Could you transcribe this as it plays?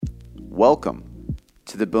Welcome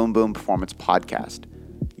to the Boom Boom Performance Podcast,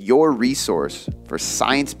 your resource for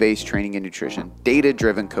science-based training and nutrition,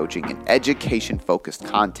 data-driven coaching, and education-focused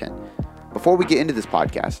content. Before we get into this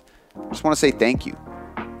podcast, I just want to say thank you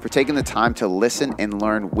for taking the time to listen and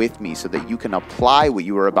learn with me so that you can apply what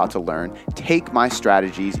you are about to learn, take my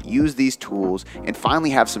strategies, use these tools, and finally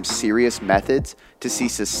have some serious methods to see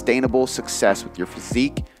sustainable success with your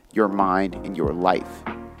physique, your mind, and your life.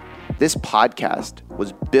 This podcast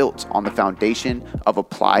was built on the foundation of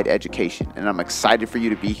applied education, and I'm excited for you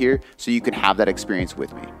to be here so you can have that experience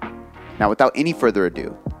with me. Now, without any further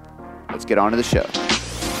ado, let's get on to the show.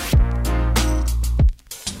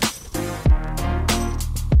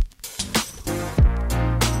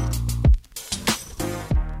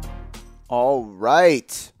 All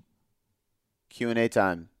right, Q&A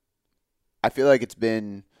time.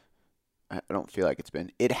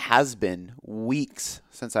 It has been weeks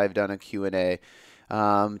since I've done a Q&A.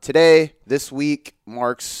 This week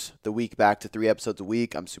marks the week back to 3 episodes a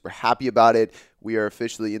week. I'm super happy about it. We are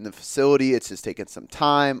officially in the facility. It's just taken some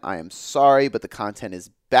time. I am sorry, but the content is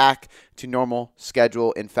back to normal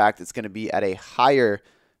schedule. In fact, it's going to be at a higher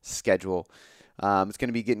schedule. It's going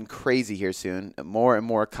to be getting crazy here soon. More and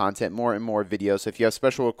more content, more and more videos. So if you have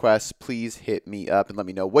special requests, please hit me up and let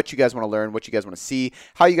me know what you guys want to learn, what you guys want to see,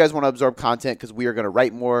 how you guys want to absorb content, because we are going to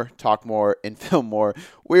write more, talk more, and film more.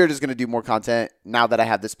 We're just going to do more content now that I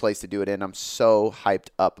have this place to do it in. I'm so hyped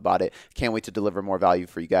up about it. Can't wait to deliver more value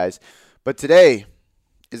for you guys. But today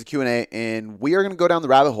is a Q&A, and we are going to go down the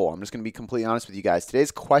rabbit hole. I'm just going to be completely honest with you guys. Today's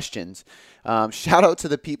questions, shout out to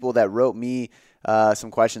the people that wrote me some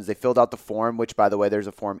questions. They filled out the form, which, by the way, there's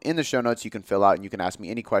a form in the show notes you can fill out, and you can ask me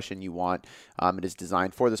any question you want. It is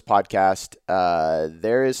designed for this podcast.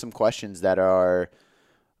 There is some questions that I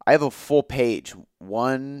have a full page.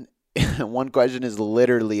 One question is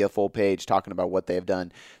literally a full page talking about what they've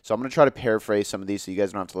done. So I'm going to try to paraphrase some of these so you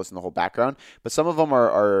guys don't have to listen to the whole background. But some of them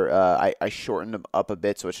I shortened them up a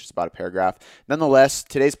bit, so it's just about a paragraph. Nonetheless,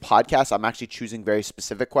 today's podcast, I'm actually choosing very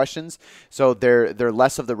specific questions. So they're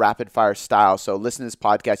less of the rapid fire style. So listen to this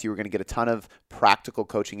podcast, you are going to get a ton of practical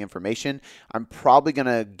coaching information. I'm going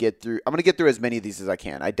to get through as many of these as I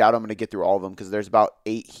can. I doubt I'm going to get through all of them because there's about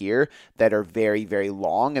 8 here that are very, very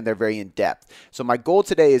long and they're very in depth. So my goal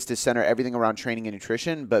today is to center everything around training and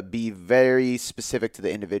nutrition, but be very specific to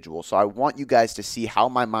the individual. So I want you guys to see how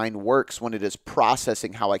my mind works when it is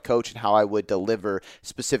processing how I coach and how I would deliver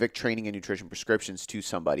specific training and nutrition prescriptions to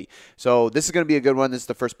somebody. So this is going to be a good one. This is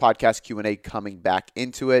the first podcast Q&A coming back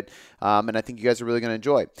into it, and I think you guys are really going to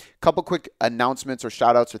enjoy. A couple quick announcements or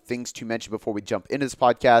shout outs or things to mention before we jump into this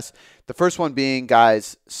podcast. The first one being,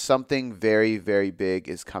 guys, something very, very big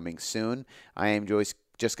is coming soon. I am just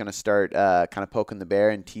going to start kind of poking the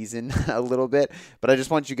bear and teasing a little bit, but I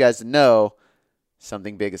just want you guys to know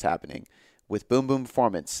something big is happening with Boom Boom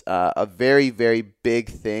Performance, a very, very big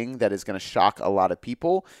thing that is going to shock a lot of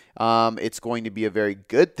people. It's going to be a very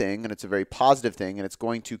good thing, and it's a very positive thing, and it's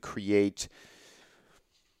going to create,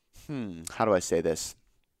 how do I say this?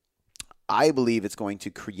 I believe it's going to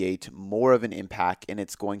create more of an impact, and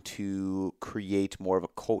it's going to create more of a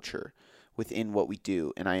culture within what we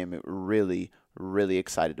do, and I am really, really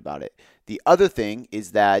excited about it. The other thing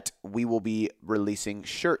is that we will be releasing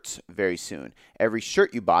shirts very soon. Every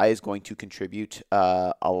shirt you buy is going to contribute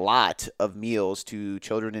a lot of meals to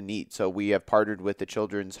children in need. So we have partnered with the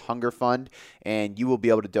Children's Hunger Fund, and you will be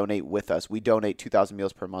able to donate with us. We donate 2,000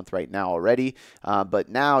 meals per month right now already, but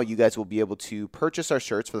now you guys will be able to purchase our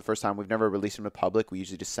shirts for the first time. We've never released them to public. We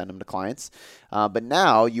usually just send them to clients. But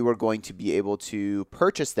now you are going to be able to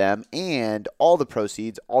purchase them, and all the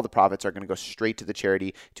proceeds, all the profits are going to go straight to the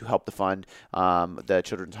charity to help the fund, the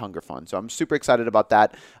Children's Hunger Fund. So I'm super excited about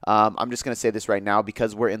that. I'm just going to say this right now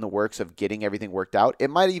because we're in the works of getting everything worked out. It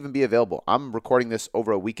might even be available. I'm recording this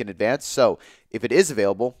over a week in advance. So if it is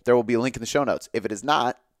available, there will be a link in the show notes. If it is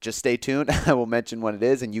not, just stay tuned. I will mention when it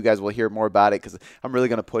is, and you guys will hear more about it because I'm really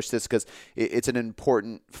going to push this because it's an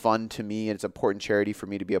important fund to me, and it's an important charity for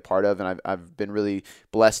me to be a part of. And I've been really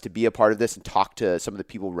blessed to be a part of this and talk to some of the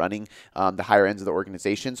people running the higher ends of the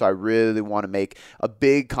organization. So I really want to make a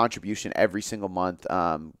big contribution every single month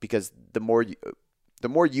because the more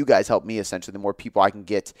you guys help me, essentially, the more people I can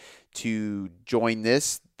get to join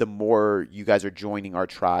this, the more you guys are joining our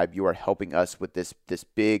tribe. You are helping us with this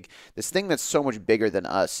thing that's so much bigger than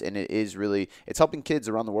us, and it's helping kids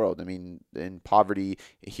around the world. I mean, in poverty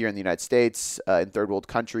here in the United States, in third world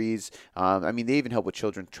countries. They even help with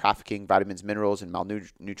children trafficking, vitamins, minerals, and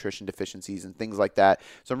malnutrition deficiencies and things like that.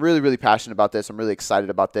 So I'm really, really passionate about this. I'm really excited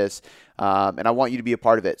about this, and I want you to be a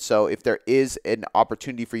part of it. So if there is an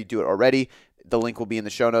opportunity for you to do it already, The link will be in the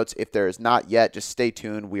show notes. If there is not yet, just stay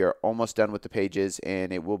tuned. We are almost done with the pages,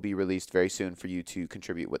 and it will be released very soon for you to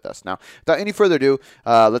contribute with us. Now, without any further ado,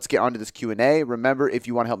 let's get on to this Q&A. Remember, if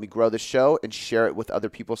you want to help me grow this show and share it with other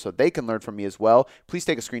people so they can learn from me as well, please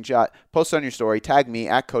take a screenshot, post it on your story, tag me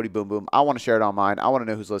at Cody Boom Boom. I want to share it on mine. I want to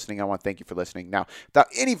know who's listening. I want to thank you for listening. Now, without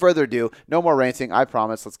any further ado, no more ranting. I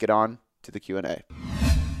promise. Let's get on to the Q&A.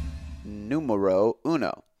 Numero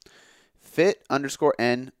uno.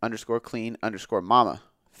 Fit_N_clean_mama.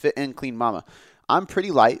 Fit and clean mama. I'm pretty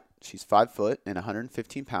light. She's 5 foot and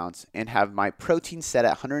 115 pounds and have my protein set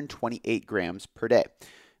at 128 grams per day.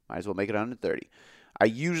 Might as well make it 130. I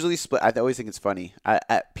usually split. I always think it's funny.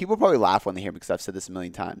 People probably laugh when they hear me because I've said this a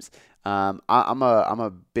million times. I'm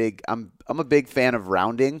a big fan of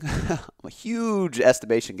rounding. I'm a huge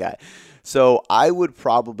estimation guy, so I would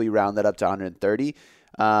probably round that up to 130.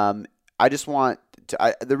 I just want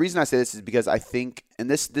to, the reason I say this is because I think, and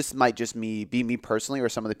this might just be me personally or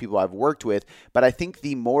some of the people I've worked with, but I think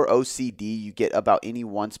the more OCD you get about any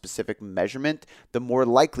one specific measurement, the more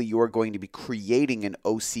likely you are going to be creating an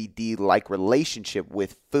OCD-like relationship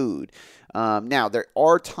with food. Now, there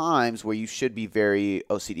are times where you should be very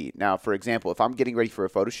OCD. Now, for example, if I'm getting ready for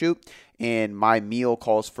a photo shoot and my meal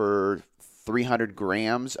calls for 300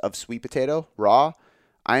 grams of sweet potato raw,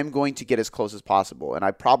 I'm going to get as close as possible, and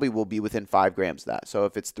I probably will be within 5 grams of that. So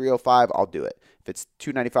if it's 305, I'll do it. If it's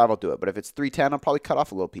 295, I'll do it. But if it's 310, I'll probably cut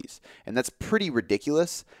off a little piece. And that's pretty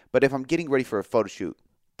ridiculous. But if I'm getting ready for a photo shoot,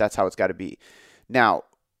 that's how it's got to be. Now,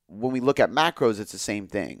 when we look at macros, it's the same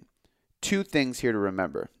thing. 2 things here to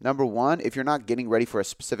remember. Number one, if you're not getting ready for a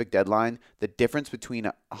specific deadline, the difference between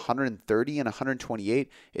 130 and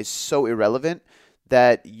 128 is so irrelevant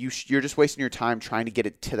that you're just wasting your time trying to get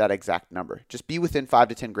it to that exact number. Just be within 5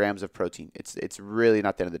 to 10 grams of protein. It's really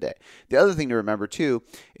not the end of the day. The other thing to remember too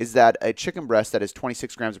is that a chicken breast that is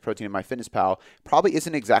 26 grams of protein in MyFitnessPal probably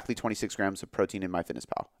isn't exactly 26 grams of protein in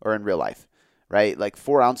MyFitnessPal or in real life, right? Like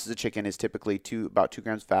 4 ounces of chicken is typically about 2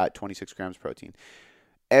 grams fat, 26 grams protein.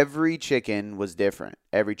 Every chicken was different.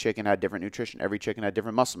 Every chicken had different nutrition. Every chicken had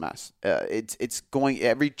different muscle mass.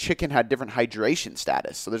 Every chicken had different hydration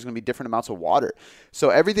status. So there's going to be different amounts of water. So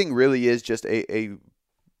everything really is just a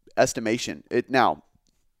estimation. Now,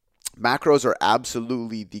 macros are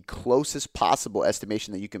absolutely the closest possible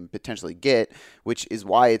estimation that you can potentially get, which is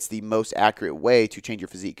why it's the most accurate way to change your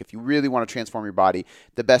physique. If you really want to transform your body,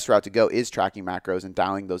 the best route to go is tracking macros and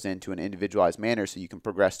dialing those into an individualized manner so you can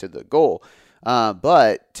progress to the goal.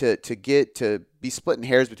 But to be splitting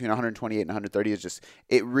hairs between 128 and 130 is just,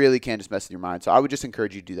 it really can just mess with your mind. So I would just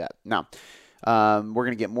encourage you to do that. Now, we're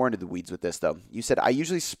going to get more into the weeds with this, though. You said, I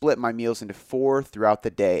usually split my meals into 4 throughout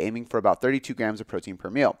the day, aiming for about 32 grams of protein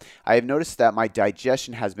per meal. I have noticed that my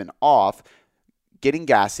digestion has been off, getting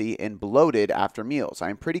gassy and bloated after meals.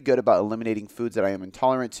 I am pretty good about eliminating foods that I am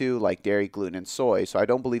intolerant to, like dairy, gluten, and soy, so I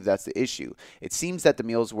don't believe that's the issue. It seems that the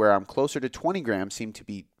meals where I'm closer to 20 grams seem to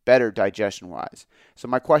be better digestion-wise. So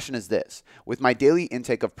my question is this. With my daily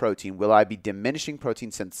intake of protein, will I be diminishing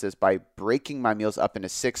protein synthesis by breaking my meals up into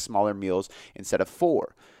 6 smaller meals instead of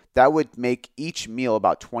 4? That would make each meal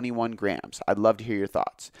about 21 grams. I'd love to hear your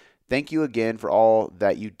thoughts. Thank you again for all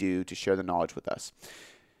that you do to share the knowledge with us.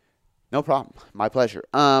 No problem. My pleasure.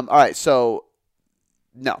 All right. So,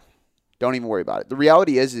 no, don't even worry about it. The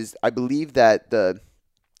reality is I believe that the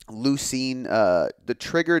leucine, the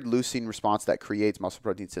triggered leucine response that creates muscle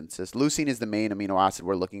protein synthesis. Leucine is the main amino acid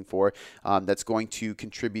we're looking for that's going to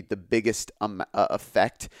contribute the biggest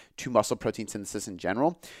effect to muscle protein synthesis in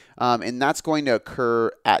general. And that's going to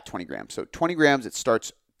occur at 20 grams. So 20 grams, it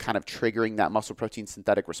starts kind of triggering that muscle protein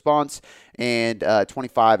synthetic response, and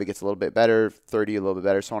 25 it gets a little bit better, 30 a little bit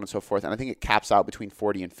better, so on and so forth, and I think it caps out between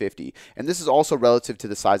 40 and 50, and this is also relative to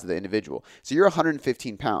the size of the individual. So you're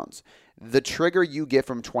 115 pounds. The trigger you get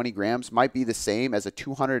from 20 grams might be the same as a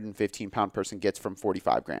 215 pound person gets from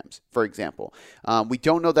 45 grams, for example. We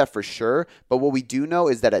don't know that for sure, but what we do know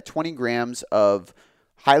is that at 20 grams of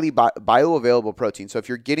highly bioavailable protein, so if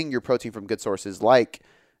you're getting your protein from good sources like,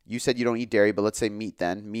 you said you don't eat dairy, but let's say meat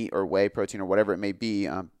then. Meat or whey protein or whatever it may be.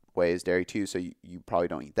 Whey is dairy too, so you probably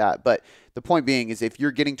don't eat that. But the point being is if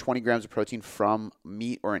you're getting 20 grams of protein from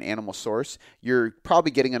meat or an animal source, you're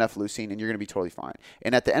probably getting enough leucine and you're going to be totally fine.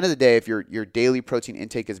 And at the end of the day, if your daily protein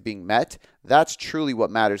intake is being met, that's truly what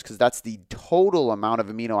matters because that's the total amount of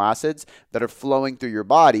amino acids that are flowing through your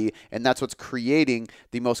body, and that's what's creating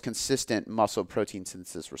the most consistent muscle protein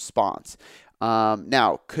synthesis response.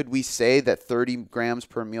 Now, could we say that 30 grams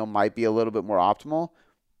per meal might be a little bit more optimal?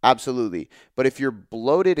 Absolutely. But if you're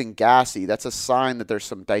bloated and gassy, that's a sign that there's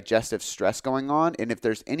some digestive stress going on. And if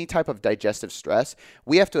there's any type of digestive stress,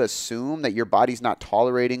 we have to assume that your body's not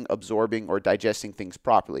tolerating, absorbing, or digesting things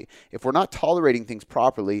properly. If we're not tolerating things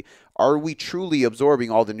properly, are we truly absorbing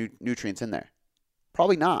all the nutrients in there?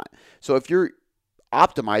 Probably not. So if you're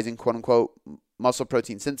optimizing, quote unquote, muscle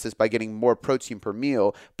protein synthesis by getting more protein per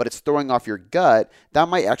meal, but it's throwing off your gut, that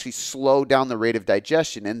might actually slow down the rate of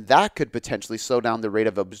digestion, and that could potentially slow down the rate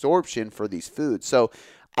of absorption for these foods. So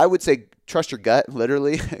I would say trust your gut,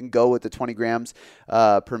 literally, and go with the 20 grams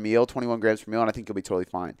per meal, 21 grams per meal, and I think you'll be totally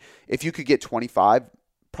fine. If you could get 25,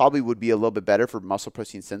 probably would be a little bit better for muscle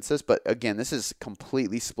protein synthesis. But again, this is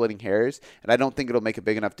completely splitting hairs, and I don't think it'll make a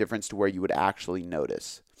big enough difference to where you would actually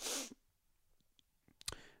notice.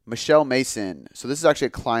 Michelle Mason. So this is actually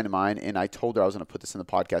a client of mine, and I told her I was going to put this in the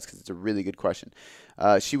podcast because it's a really good question.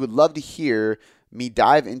 She would love to hear me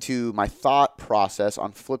dive into my thought process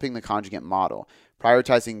on flipping the conjugate model,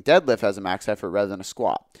 prioritizing deadlift as a max effort rather than a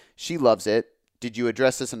squat. She loves it. Did you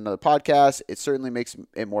address this in another podcast? It certainly makes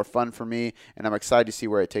it more fun for me, and I'm excited to see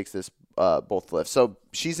where it takes this both lifts. So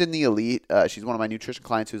she's in the elite. She's one of my nutrition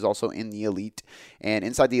clients who's also in the elite. And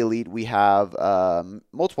inside the elite, we have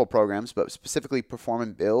multiple programs, but specifically Perform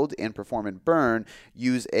and Build and Perform and Burn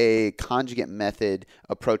use a conjugate method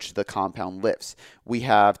approach to the compound lifts. We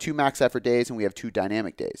have 2 max effort days and we have 2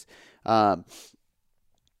 dynamic days.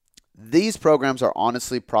 These programs are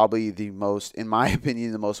honestly probably the most, in my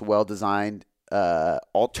opinion, the most well-designed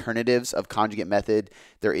alternatives of conjugate method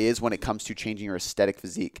there is when it comes to changing your aesthetic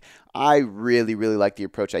physique. I really, really like the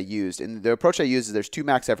approach I used. And the approach I use is there's 2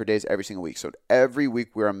 max effort days every single week. So every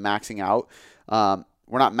week we're maxing out.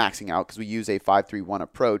 We're not maxing out because we use a 5-3-1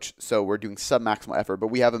 approach. So we're doing sub-maximal effort, but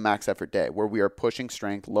we have a max effort day where we are pushing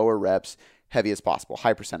strength, lower reps, heavy as possible,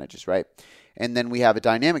 high percentages, right? And then we have a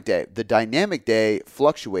dynamic day. The dynamic day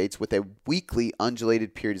fluctuates with a weekly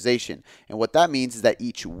undulated periodization. And what that means is that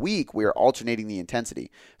each week we are alternating the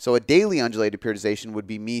intensity. So a daily undulated periodization would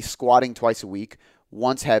be me squatting twice a week,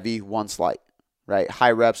 once heavy, once light, right?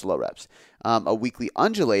 High reps, low reps. A weekly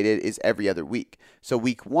undulated is every other week. So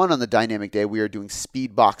week 1 on the dynamic day, we are doing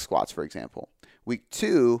speed box squats, for example. Week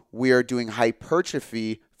 2, we are doing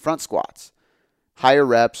hypertrophy front squats. Higher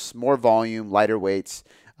reps, more volume, lighter weights.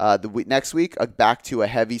 Next week, back to a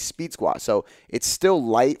heavy speed squat. So it's still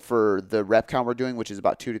light for the rep count we're doing, which is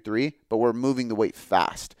about 2 to 3, but we're moving the weight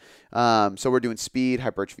fast. So we're doing speed,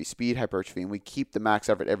 hypertrophy, and we keep the max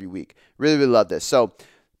effort every week. Really, really love this. So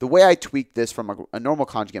the way I tweak this from a normal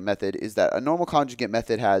conjugate method is that a normal conjugate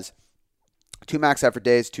method has 2 max effort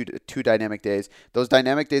days, two dynamic days. Those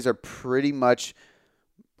dynamic days are pretty much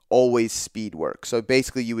always speed work. So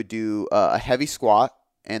basically you would do a heavy squat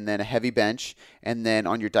and then a heavy bench, and then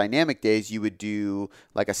on your dynamic days you would do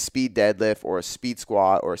like a speed deadlift or a speed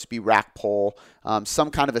squat or a speed rack pull,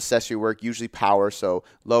 some kind of accessory work, usually power, so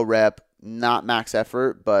low rep, not max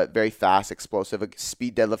effort, but very fast, explosive,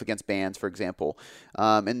 speed deadlift against bands, for example.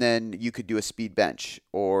 And then you could do a speed bench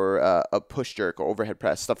or a push jerk or overhead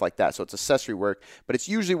press, stuff like that. So it's accessory work, but it's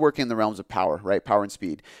usually working in the realms of power, right? Power and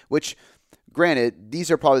speed, which granted,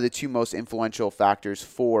 these are probably the 2 most influential factors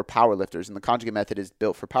for powerlifters, and the conjugate method is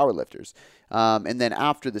built for powerlifters. And then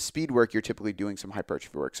after the speed work, you're typically doing some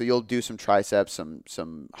hypertrophy work. So you'll do some triceps,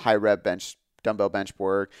 some high rep bench, dumbbell bench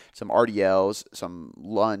work, some RDLs, some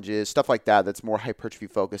lunges, stuff like that. That's more hypertrophy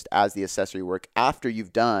focused as the accessory work after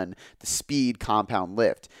you've done the speed compound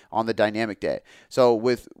lift on the dynamic day. So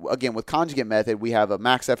with conjugate method, we have a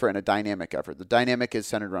max effort and a dynamic effort. The dynamic is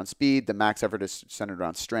centered around speed. The max effort is centered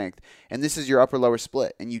around strength. And this is your upper lower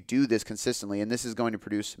split. And you do this consistently, and this is going to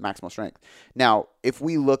produce maximal strength. Now, if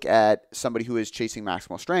we look at somebody who is chasing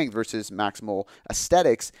maximal strength versus maximal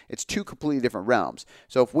aesthetics, it's 2 completely different realms.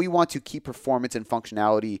 So if we want to keep performance and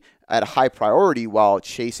functionality at a high priority while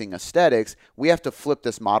chasing aesthetics, we have to flip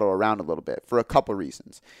this model around a little bit for a couple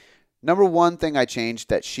reasons. Number 1 thing I changed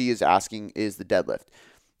that she is asking is the deadlift.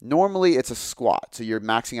 Normally it's a squat, so you're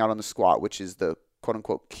maxing out on the squat, which is the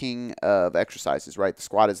quote-unquote king of exercises, right? The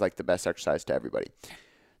squat is like the best exercise to everybody.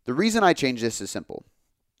 The reason I changed this is simple.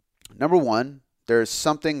 Number 1, there's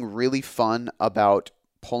something really fun about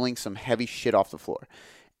pulling some heavy shit off the floor.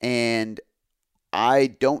 And I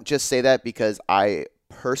don't just say that because I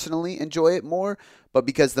personally enjoy it more, but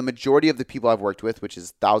because the majority of the people I've worked with, which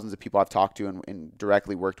is thousands of people I've talked to and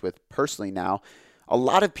directly worked with personally now, a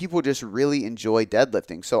lot of people just really enjoy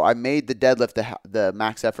deadlifting. So I made the deadlift the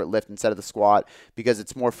max effort lift instead of the squat because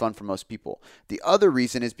it's more fun for most people. The other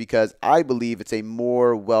reason is because I believe it's a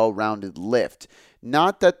more well-rounded lift.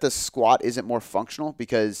 Not that the squat isn't more functional,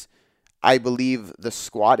 because I believe the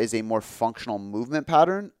squat is a more functional movement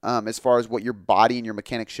pattern as far as what your body and your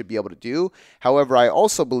mechanics should be able to do. However, I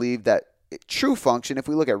also believe that true function, if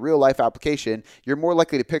we look at real life application, you're more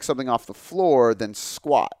likely to pick something off the floor than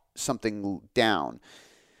squat something down.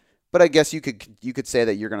 But I guess you could say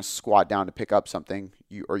that you're going to squat down to pick up something,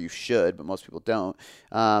 or you should, but most people don't.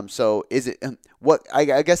 So is it what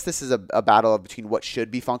I guess this is a battle between what should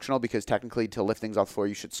be functional, because technically to lift things off the floor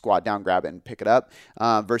you should squat down, grab it, and pick it up,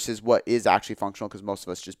 versus what is actually functional, because most of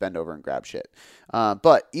us just bend over and grab shit.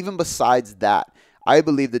 But even besides that, I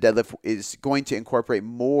believe the deadlift is going to incorporate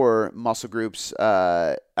more muscle groups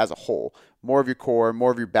as a whole. More of your core,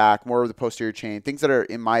 more of your back, more of the posterior chain, things that are,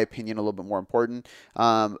 in my opinion, a little bit more important.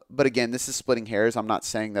 But again, this is splitting hairs. I'm not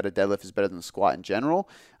saying that a deadlift is better than a squat in general.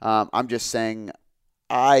 I'm just saying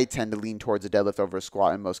I tend to lean towards a deadlift over a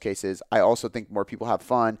squat in most cases. I also think more people have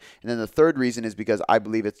fun. And then the third reason is because I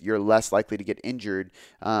believe you're less likely to get injured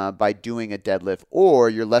by doing a deadlift, or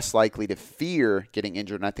you're less likely to fear getting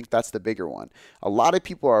injured. And I think that's the bigger one. A lot of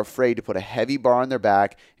people are afraid to put a heavy bar on their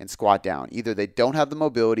back and squat down. Either they don't have the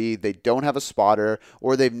mobility, they don't have a spotter,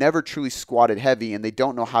 or they've never truly squatted heavy and they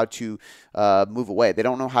don't know how to move away. They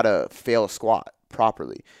don't know how to fail a squat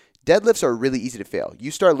properly. Deadlifts are really easy to fail.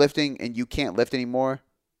 You start lifting and you can't lift anymore,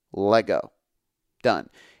 let go. Done.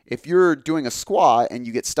 If you're doing a squat and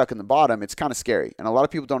you get stuck in the bottom, it's kind of scary. And a lot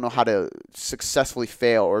of people don't know how to successfully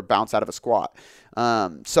fail or bounce out of a squat.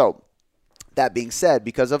 So that being said,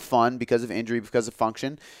 because of fun, because of injury, because of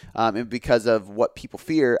function, and because of what people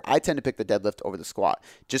fear, I tend to pick the deadlift over the squat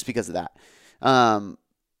just because of that.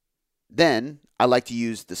 Then I like to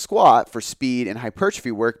use the squat for speed and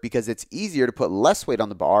hypertrophy work because it's easier to put less weight on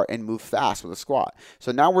the bar and move fast with a squat.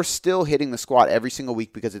 So now we're still hitting the squat every single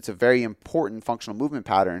week because it's a very important functional movement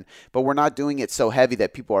pattern, but we're not doing it so heavy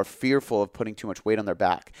that people are fearful of putting too much weight on their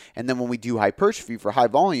back. And then when we do hypertrophy for high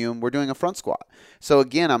volume, we're doing a front squat. So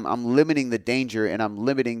again, I'm limiting the danger and I'm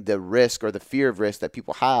limiting the risk or the fear of risk that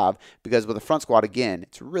people have, because with a front squat, again,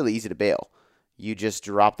 it's really easy to bail. You just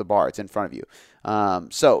drop the bar. It's in front of you.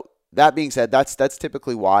 So that being said, that's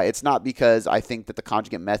typically why. It's not because I think that the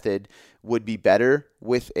conjugate method would be better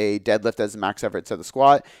with a deadlift as a max effort instead of the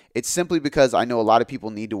squat. It's simply because I know a lot of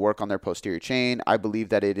people need to work on their posterior chain. I believe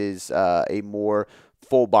that it is a more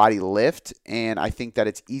full body lift, and I think that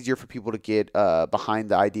it's easier for people to get behind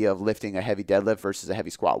the idea of lifting a heavy deadlift versus a heavy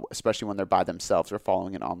squat, especially when they're by themselves or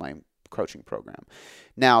following an online coaching program.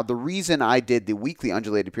 Now, the reason I did the weekly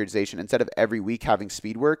undulated periodization instead of every week having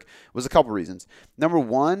speed work was a couple reasons. Number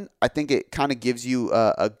one, I think it kind of gives you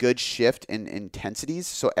a good shift in intensities.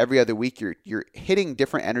 So every other week you're hitting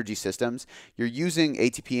different energy systems. You're using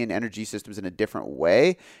ATP and energy systems in a different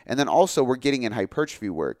way. And then also we're getting in hypertrophy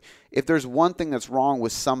work. If there's one thing that's wrong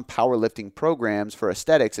with some powerlifting programs for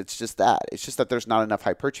aesthetics, it's just that. It's just that there's not enough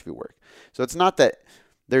hypertrophy work. So it's not that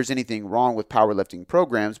there's anything wrong with powerlifting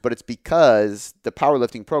programs, but it's because the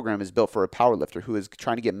powerlifting program is built for a powerlifter who is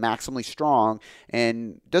trying to get maximally strong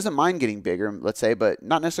and doesn't mind getting bigger, let's say, but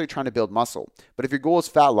not necessarily trying to build muscle. But if your goal is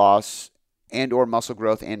fat loss and or muscle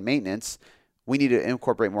growth and maintenance, we need to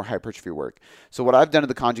incorporate more hypertrophy work. So what I've done in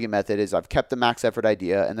the conjugate method is I've kept the max effort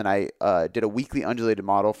idea, and then I did a weekly undulated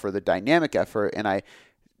model for the dynamic effort, and I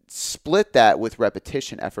split that with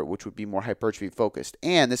repetition effort, which would be more hypertrophy focused.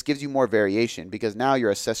 And this gives you more variation because now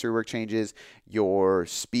your accessory work changes, your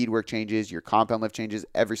speed work changes, your compound lift changes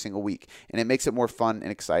every single week. And it makes it more fun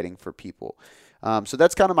and exciting for people. So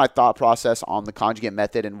that's kind of my thought process on the conjugate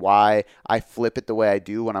method and why I flip it the way I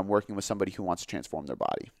do when I'm working with somebody who wants to transform their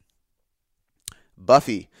body.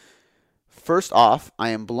 Buffy. First off, I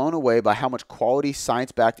am blown away by how much quality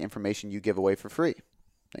science-backed information you give away for free.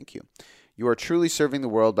 Thank you. You are truly serving the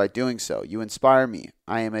world by doing so. You inspire me.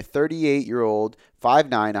 I am a 38-year-old, 5'9",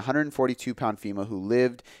 142-pound female who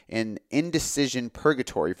lived in indecision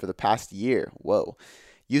purgatory for the past year. Whoa.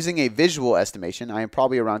 Using a visual estimation, I am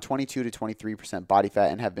probably around 22 to 23% body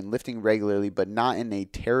fat and have been lifting regularly, but not in a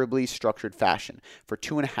terribly structured fashion, for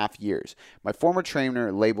 2.5 years. My former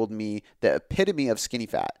trainer labeled me the epitome of skinny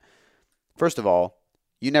fat. First of all,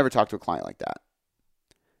 you never talk to a client like that.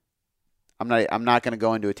 I'm not going to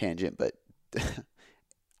go into a tangent, but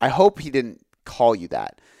I hope he didn't call you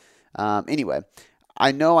that. Anyway,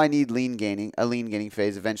 I know I need a lean gaining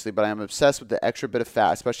phase eventually, but I am obsessed with the extra bit of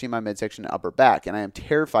fat, especially in my midsection and upper back, and I am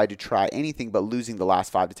terrified to try anything but losing the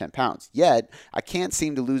last 5 to 10 pounds. Yet, I can't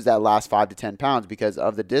seem to lose that last 5 to 10 pounds because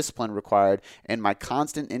of the discipline required and my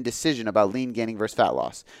constant indecision about lean gaining versus fat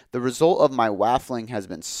loss. The result of my waffling has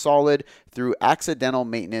been solid through accidental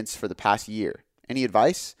maintenance for the past year. Any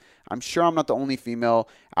advice? I'm sure I'm not the only female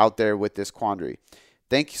out there with this quandary.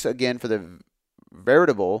 Thanks again for the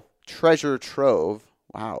veritable treasure trove.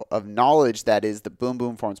 wow, of knowledge that is the Boom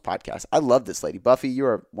Boom Forms podcast. I love this lady. Buffy, you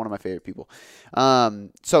are one of my favorite people.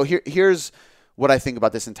 So here's what I think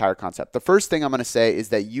about this entire concept. The first thing I'm going to say is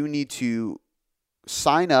that you need to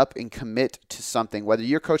sign up and commit to something, whether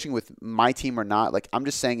you're coaching with my team or not. Like, I'm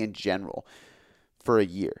just saying in general, for a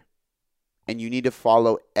year. And you need to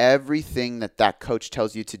follow everything that coach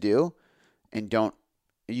tells you to do, and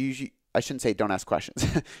I shouldn't say don't ask questions.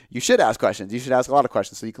 You should ask questions. You should ask a lot of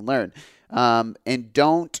questions so you can learn. And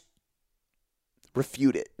don't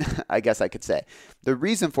refute it, I guess I could say. The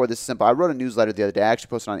reason for this is simple. I wrote a newsletter the other day. I actually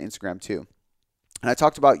posted on Instagram too. And I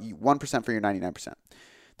talked about 1% for your 99%.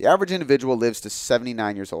 The average individual lives to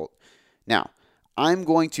 79 years old. Now, I'm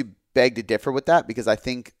going to beg to differ with that because I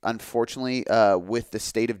think, unfortunately, with the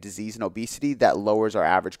state of disease and obesity, that lowers our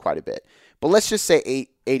average quite a bit. But let's just say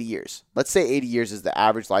 80 years. Let's say 80 years is the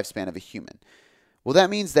average lifespan of a human. Well, that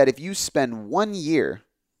means that if you spend 1 year,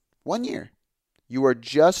 you are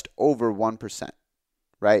just over 1%,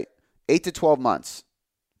 right? 8 to 12 months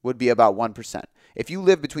would be about 1%. If you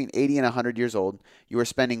live between 80 and 100 years old, you are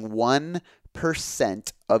spending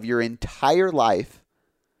 1% of your entire life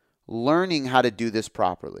learning how to do this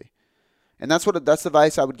properly. And that's the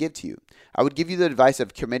advice I would give to you. I would give you the advice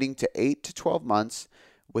of committing to 8 to 12 months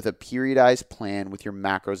with a periodized plan with your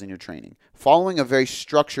macros and your training, following a very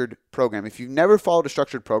structured program. If you've never followed a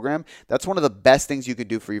structured program, that's one of the best things you could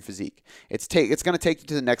do for your physique. It's going to take you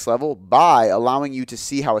to the next level by allowing you to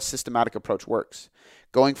see how a systematic approach works.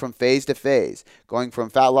 Going from phase to phase, going from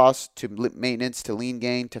fat loss to maintenance to lean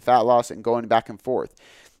gain to fat loss, and going back and forth.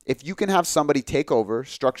 If you can have somebody take over,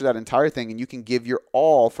 structure that entire thing, and you can give your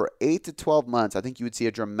all for 8 to 12 months, I think you would see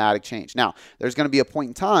a dramatic change. Now, there's going to be a point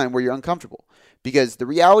in time where you're uncomfortable because the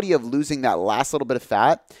reality of losing that last little bit of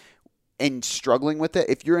fat and struggling with it,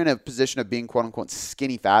 if you're in a position of being quote unquote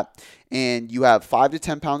skinny fat and you have 5 to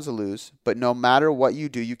 10 pounds to lose, but no matter what you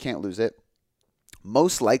do, you can't lose it,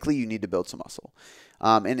 most likely you need to build some muscle.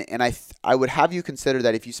 And I would have you consider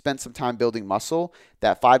that if you spent some time building muscle,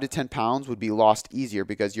 that 5 to 10 pounds would be lost easier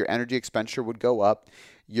because your energy expenditure would go up.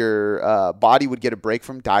 Your body would get a break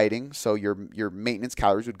from dieting, so your maintenance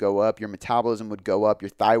calories would go up, your metabolism would go up, your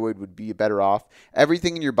thyroid would be better off.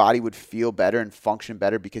 Everything in your body would feel better and function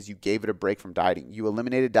better because you gave it a break from dieting. You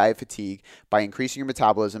eliminated diet fatigue by increasing your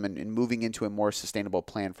metabolism and moving into a more sustainable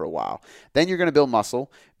plan for a while. Then you're going to build muscle.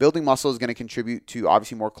 Building muscle is going to contribute to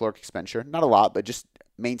obviously more caloric expenditure. Not a lot, but just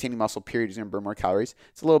maintaining muscle period is going to burn more calories.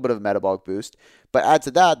 It's a little bit of a metabolic boost. But add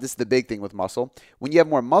to that, this is the big thing with muscle. When you have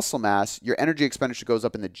more muscle mass, your energy expenditure goes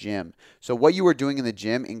up in the gym. So what you are doing in the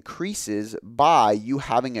gym increases by you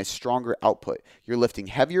having a stronger output. You're lifting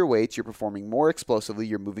heavier weights. You're performing more explosively.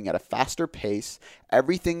 You're moving at a faster pace.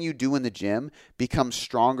 Everything you do in the gym becomes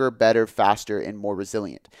stronger, better, faster, and more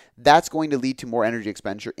resilient. That's going to lead to more energy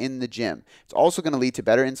expenditure in the gym. It's also going to lead to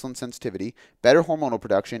better insulin sensitivity, better hormonal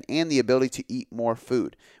production, and the ability to eat more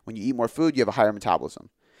food. When you eat more food, you have a higher metabolism.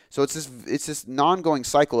 So it's this non-going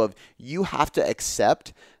cycle of you have to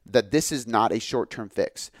accept that this is not a short-term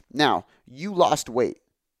fix. Now, you lost weight,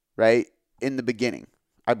 right, in the beginning,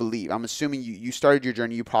 I believe. I'm assuming you started your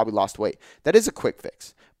journey, you probably lost weight. That is a quick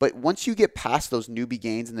fix. But once you get past those newbie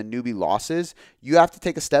gains and the newbie losses, you have to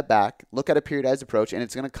take a step back, look at a periodized approach, and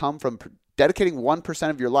it's going to come from dedicating 1%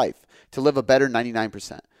 of your life to live a better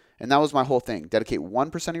 99%. And that was my whole thing. Dedicate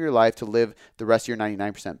 1% of your life to live the rest of your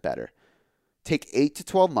 99% better. Take 8 to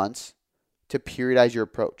 12 months to periodize your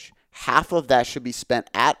approach. Half of that should be spent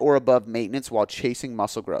at or above maintenance while chasing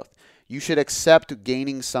muscle growth. You should accept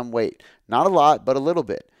gaining some weight. Not a lot, but a little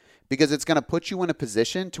bit. Because it's going to put you in a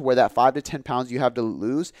position to where that 5 to 10 pounds you have to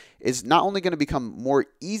lose is not only going to become more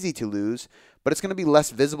easy to lose, but it's going to be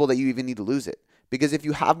less visible that you even need to lose it. Because if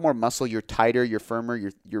you have more muscle, you're tighter, you're firmer,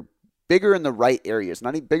 you're bigger in the right areas.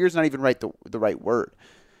 Bigger is not even the right word.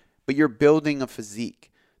 But you're building a physique.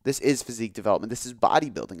 This is physique development. This is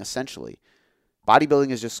bodybuilding, essentially. Bodybuilding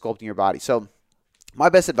is just sculpting your body. So my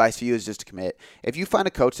best advice for you is just to commit. If you find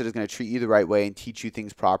a coach that is going to treat you the right way and teach you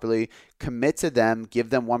things properly, commit to them, give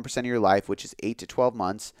them 1% of your life, which is 8 to 12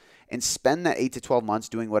 months, and spend that 8 to 12 months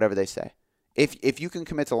doing whatever they say. If you can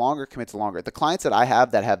commit to longer, commit to longer. The clients that I have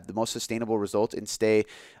that have the most sustainable results and stay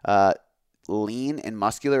lean and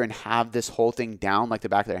muscular and have this whole thing down like the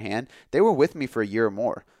back of their hand, they were with me for a year or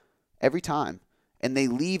more every time. And they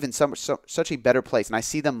leave in such a better place. And I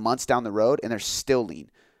see them months down the road, and they're still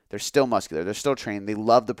lean. They're still muscular. They're still trained. They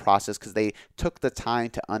love the process because they took the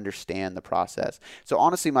time to understand the process. So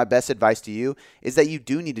honestly, my best advice to you is that you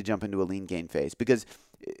do need to jump into a lean gain phase because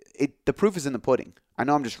the proof is in the pudding. I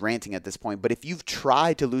know I'm just ranting at this point, but if you've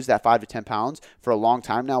tried to lose that 5 to 10 pounds for a long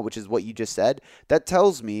time now, which is what you just said, that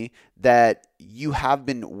tells me that you have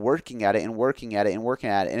been working at it and working at it and working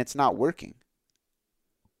at it, and it's not working.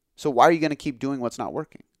 So why are you going to keep doing what's not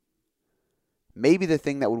working? Maybe the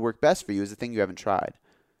thing that would work best for you is the thing you haven't tried,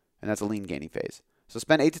 and that's a lean gaining phase. So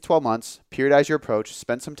spend 8 to 12 months, periodize your approach,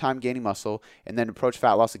 spend some time gaining muscle, and then approach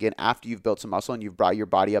fat loss again after you've built some muscle and you've brought your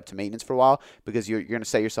body up to maintenance for a while, because you're going to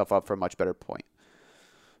set yourself up for a much better point.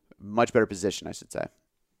 Much better position, I should say.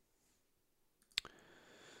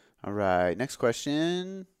 All right, next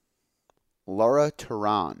question. Laura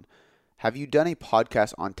Turan. Have you done a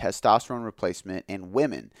podcast on testosterone replacement in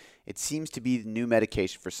women? It seems to be the new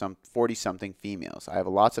medication for some 40-something females. I have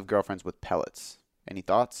lots of girlfriends with pellets. Any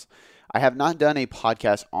thoughts? I have not done a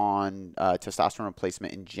podcast on testosterone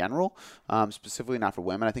replacement in general, specifically not for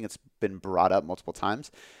women. I think it's been brought up multiple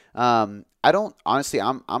times. I don't, honestly,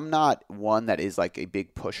 I'm not one that is like a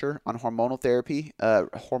big pusher on hormonal therapy,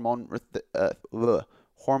 hormone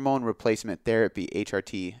replacement therapy,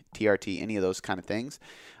 HRT, TRT, any of those kind of things.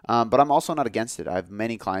 But I'm also not against it. I have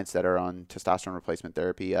many clients that are on testosterone replacement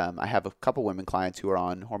therapy. I have a couple women clients who are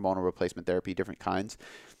on hormonal replacement therapy, different kinds.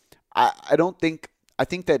 I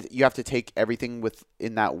think that you have to take everything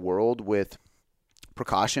in that world with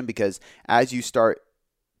precaution, because as you start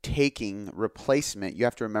taking replacement, you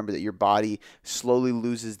have to remember that your body slowly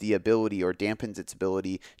loses the ability or dampens its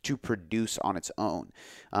ability to produce on its own.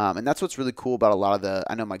 And that's what's really cool about a lot of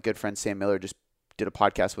I know my good friend Sam Miller just did a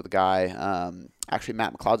podcast with a guy, actually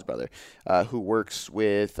Matt McLeod's brother, who works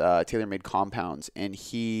with TaylorMade Compounds, and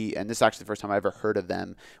this is actually the first time I ever heard of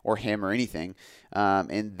them or him or anything,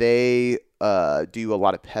 and they do a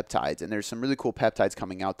lot of peptides, and there's some really cool peptides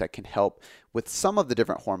coming out that can help with some of the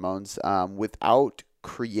different hormones without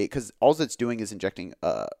because all it's doing is injecting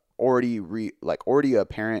already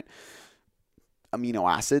apparent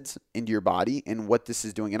amino acids into your body. And what this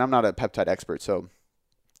is doing, and I'm not a peptide expert, so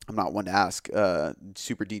I'm not one to ask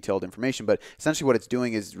super detailed information, but essentially what it's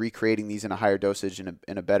doing is recreating these in a higher dosage in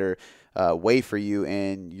a better way for you,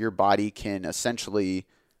 and your body can essentially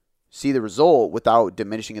see the result without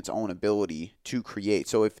diminishing its own ability to create.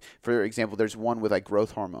 So if, for example, there's one with like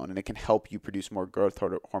growth hormone, and it can help you produce more growth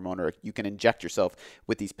hormone, or you can inject yourself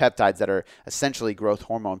with these peptides that are essentially growth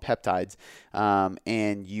hormone peptides,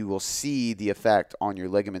 and you will see the effect on your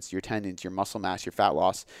ligaments, your tendons, your muscle mass, your fat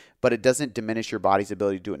loss, but it doesn't diminish your body's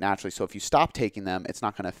ability to do it naturally. So if you stop taking them, it's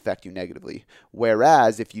not going to affect you negatively.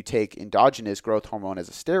 Whereas if you take endogenous growth hormone as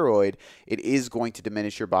a steroid, it is going to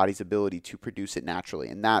diminish your body's ability to produce it naturally,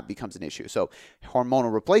 and that becomes an issue. So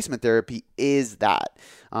hormonal replacement therapy is that.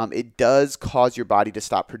 It does cause your body to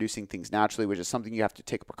stop producing things naturally, which is something you have to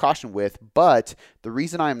take precaution with. But the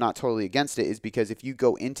reason I am not totally against it is because if you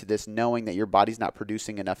go into this knowing that your body's not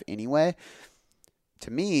producing enough anyway,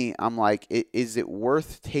 to me, I'm like, is it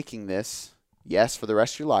worth taking this? Yes, for the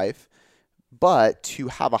rest of your life, but to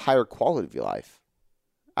have a higher quality of your life.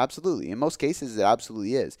 Absolutely. In most cases, it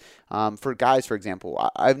absolutely is. For guys, for example,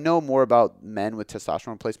 I know more about men with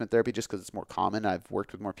testosterone replacement therapy just because it's more common. I've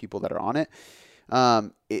worked with more people that are on it.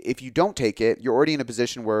 If you don't take it, you're already in a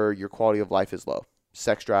position where your quality of life is low.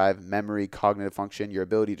 Sex drive, memory, cognitive function, your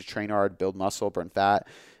ability to train hard, build muscle, burn fat.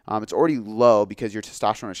 It's already low because your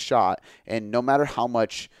testosterone is shot. And no matter how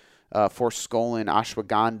much forskolin,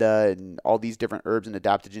 ashwagandha, and all these different herbs and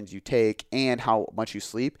adaptogens you take and how much you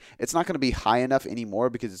sleep, it's not going to be high enough anymore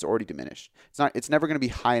because it's already diminished. It's never going to be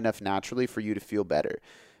high enough naturally for you to feel better.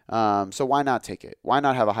 So why not take it? Why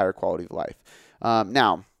not have a higher quality of life?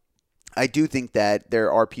 Now, I do think that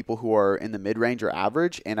there are people who are in the mid-range or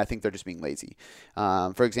average, and I think they're just being lazy.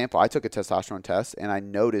 For example, I took a testosterone test, and I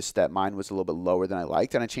noticed that mine was a little bit lower than I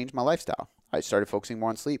liked, and I changed my lifestyle. I started focusing more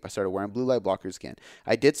on sleep. I started wearing blue light blockers again.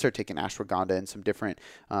 I did start taking ashwagandha and some different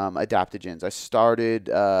adaptogens. I started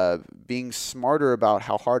being smarter about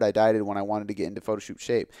how hard I dieted when I wanted to get into photo shoot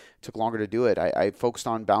shape. It took longer to do it. I focused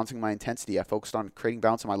on balancing my intensity. I focused on creating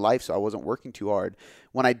balance in my life so I wasn't working too hard.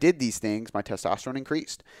 When I did these things, my testosterone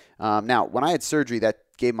increased. Now, when I had surgery, that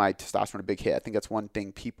gave my testosterone a big hit. I think that's one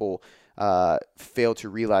thing people fail to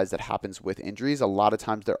realize that happens with injuries. A lot of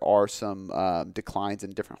times there are some declines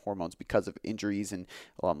in different hormones because of injuries and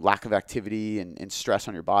lack of activity and stress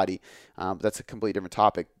on your body. But that's a completely different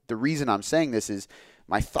topic. The reason I'm saying this is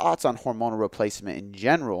my thoughts on hormonal replacement in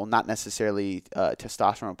general, not necessarily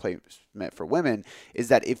testosterone replacement for women, is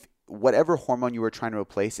that if whatever hormone you were trying to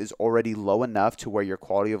replace is already low enough to where your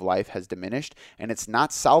quality of life has diminished and it's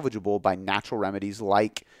not salvageable by natural remedies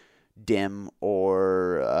like DIM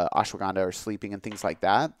or ashwagandha or sleeping and things like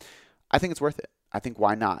that, I think it's worth it. I think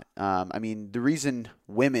why not? I mean, the reason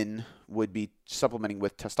women would be supplementing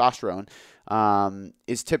with testosterone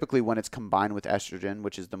is typically when it's combined with estrogen,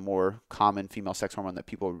 which is the more common female sex hormone that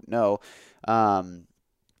people know. Um,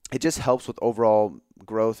 it just helps with overall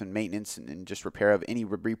growth and maintenance and just repair of any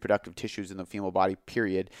reproductive tissues in the female body,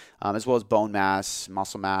 period, as well as bone mass,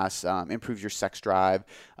 muscle mass, improves your sex drive.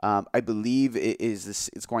 I believe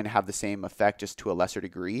it's going to have the same effect, just to a lesser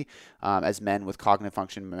degree, as men with cognitive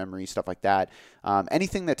function, memory, stuff like that.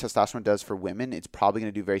 Anything that testosterone does for women, it's probably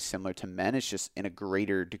going to do very similar to men. It's just in a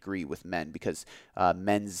greater degree with men because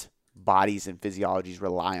men's bodies and physiologies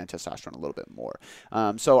rely on testosterone a little bit more.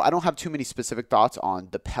 So I don't have too many specific thoughts on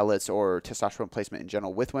the pellets or testosterone placement in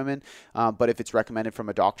general with women, but if it's recommended from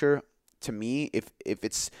a doctor, to me, if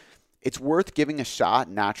it's worth giving a shot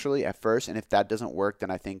naturally at first, and if that doesn't work, then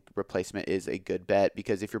I think replacement is a good bet,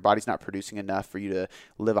 because if your body's not producing enough for you to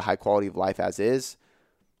live a high quality of life as is,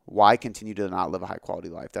 why continue to not live a high quality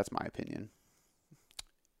life? That's my opinion.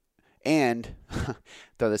 And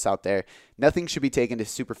throw this out there, nothing should be taken to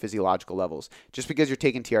super physiological levels. Just because you're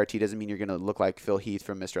taking TRT doesn't mean you're going to look like Phil Heath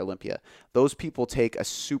from Mr. Olympia. Those people take a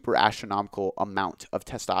super astronomical amount of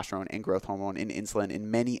testosterone and growth hormone and insulin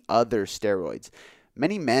and many other steroids.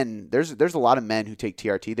 Many men, there's a lot of men who take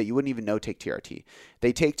TRT that you wouldn't even know take TRT.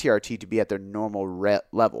 They take TRT to be at their normal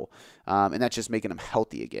level, and that's just making them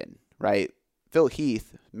healthy again, right? Phil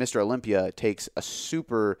Heath, Mr. Olympia, takes a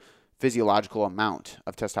super physiological amount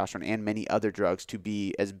of testosterone and many other drugs to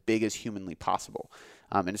be as big as humanly possible.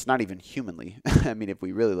 And it's not even humanly, I mean, if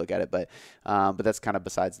we really look at it, but that's kind of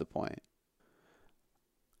besides the point.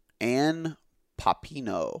 Ann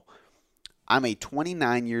Papino. I'm a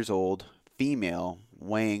 29 years old female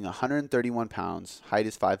weighing 131 pounds. Height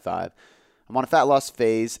is 5'5". I'm on a fat loss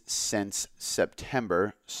phase since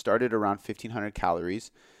September. Started around 1,500 calories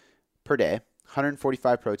per day.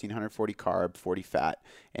 145 protein, 140 carb, 40 fat,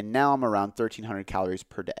 and now I'm around 1,300 calories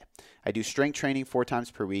per day. I do strength training 4 times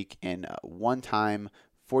per week and one time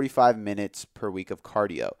 45 minutes per week of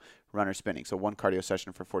cardio, run or spinning. So one cardio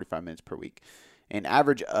session for 45 minutes per week. An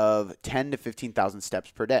average of 10 to 15,000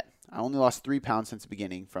 steps per day. I only lost 3 pounds since the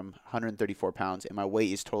beginning from 134 pounds, and my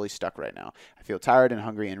weight is totally stuck right now. I feel tired and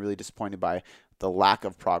hungry and really disappointed by the lack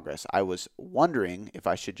of progress. I was wondering if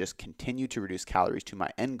I should just continue to reduce calories to my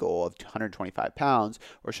end goal of 125 pounds,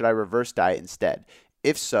 or should I reverse diet instead?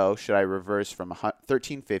 If so, should I reverse from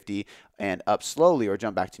 1350 and up slowly, or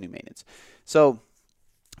jump back to new maintenance? So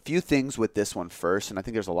a few things with this one first, and I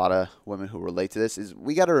think there's a lot of women who relate to this, is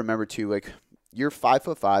we got to remember too, like, you're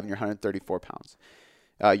 5'5" and you're 134 pounds.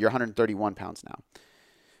 You're 131 pounds now.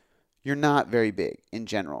 You're not very big in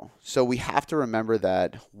general. So we have to remember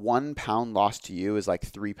that 1 pound lost to you is like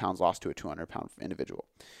 3 pounds lost to a 200-pound individual.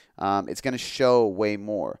 It's going to show way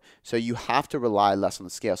more. So you have to rely less on the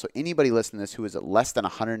scale. So anybody listening to this who is at less than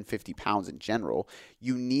 150 pounds in general,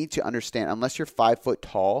 you need to understand, unless you're 5 foot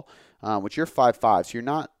tall, which you're 5'5", so you're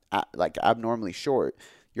not like abnormally short.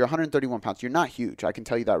 You're 131 pounds. You're not huge. I can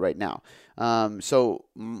tell you that right now. So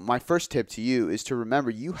my first tip to you is to remember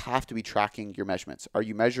you have to be tracking your measurements. Are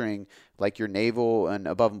you measuring like your navel and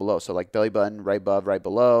above and below? So like belly button, right above, right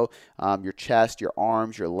below, your chest, your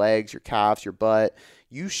arms, your legs, your calves, your butt.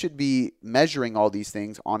 You should be measuring all these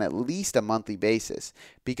things on at least a monthly basis,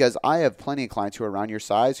 because I have plenty of clients who are around your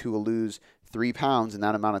size who will lose 3 pounds in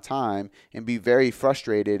that amount of time and be very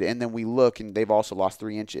frustrated. And then we look and they've also lost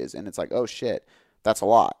 3 inches and it's like, oh shit. That's a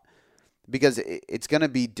lot, because it's going to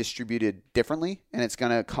be distributed differently and it's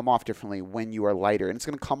going to come off differently when you are lighter, and it's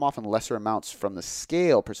going to come off in lesser amounts from the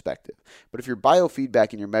scale perspective. But if your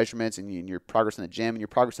biofeedback and your measurements and your progress in the gym and your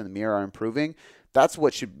progress in the mirror are improving, that's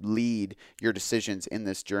what should lead your decisions in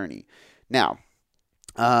this journey. Now,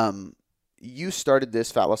 you started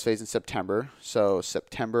this fat loss phase in September. So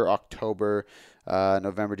September, October,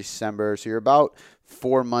 November, December. So you're about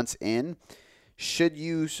 4 months in. Should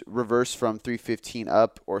you reverse from 315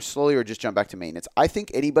 up or slowly, or just jump back to maintenance? I think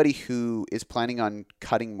anybody who is planning on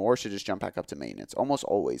cutting more should just jump back up to maintenance, almost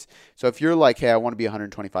always. So if you're like, hey, I want to be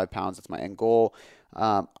 125 pounds, that's my end goal.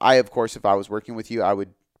 Of course, if I was working with you, I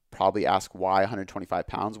would probably ask why 125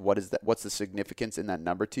 pounds. What is that? What's the significance in that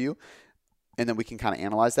number to you? And then we can kind of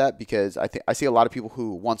analyze that, because I see a lot of people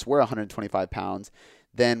who once were 125 pounds.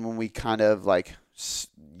 Then when we kind of like,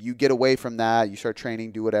 you get away from that, you start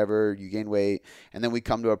training, do whatever, you gain weight, and then we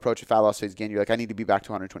come to approach a fat loss phase again. You're like, I need to be back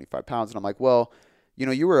to 125 pounds. And I'm like, well,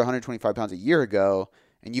 you were 125 pounds a year ago,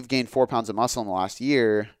 and you've gained 4 pounds of muscle in the last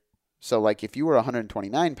year. So like if you were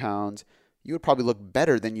 129 pounds, you would probably look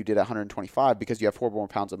better than you did at 125, because you have 4 more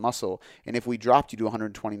pounds of muscle. And if we dropped you to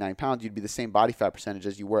 129 pounds, you'd be the same body fat percentage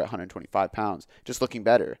as you were at 125 pounds, just looking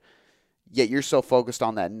better. yet you're so focused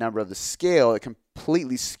on that number of the scale, it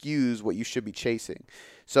completely skews what you should be chasing.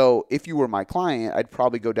 So if you were my client, I'd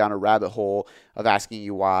probably go down a rabbit hole of asking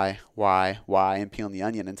you why, and peeling the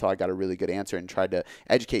onion until I got a really good answer and tried to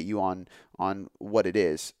educate you on what it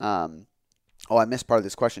is. Oh, I missed part of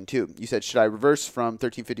this question too. You said, should I reverse from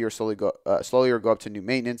 1350 or slowly or go up to new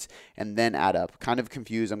maintenance and then add up? Kind of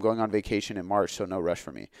confused. I'm going on vacation in March, so no rush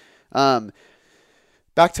for me.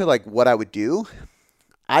 Back to like what I would do.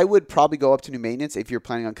 I would probably go up to new maintenance if you're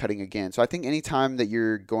planning on cutting again. So I think anytime that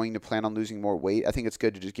you're going to plan on losing more weight, I think it's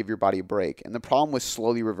good to just give your body a break. And the problem with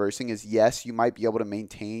slowly reversing is, yes, you might be able to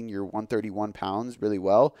maintain your 131 pounds really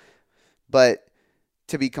well, but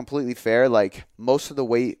to be completely fair, like most of the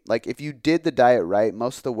weight, like if you did the diet right,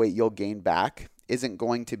 most of the weight you'll gain back isn't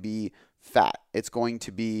going to be fat. It's going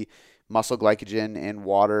to be muscle glycogen and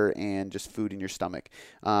water and just food in your stomach.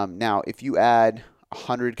 Now, if you add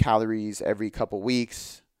 100 calories every couple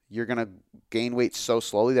weeks, you're going to gain weight so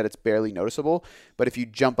slowly that it's barely noticeable. But if you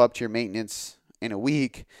jump up to your maintenance in a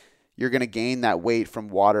week, you're going to gain that weight from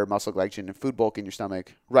water, muscle glycogen, and food bulk in your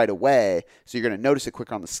stomach right away. So you're going to notice it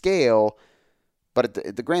quicker on the scale. But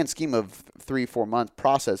at the grand scheme of 3-4 month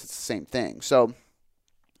process, it's the same thing. So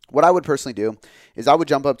what I would personally do is I would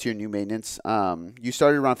jump up to your new maintenance. You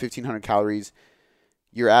started around 1,500 calories.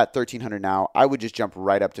 You're at 1,300 now. I would just jump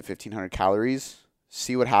right up to 1,500 calories,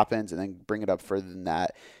 see what happens, and then bring it up further than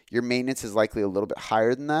that. Your maintenance is likely a little bit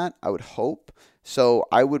higher than that, I would hope. So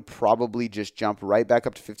I would probably just jump right back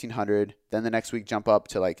up to 1,500. Then the next week jump up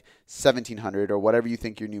to like 1,700 or whatever you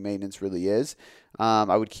think your new maintenance really is.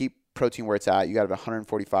 I would keep protein where it's at. You got about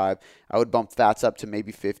 145. I would bump fats up to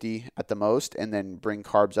maybe 50 at the most, and then bring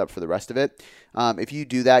carbs up for the rest of it. If you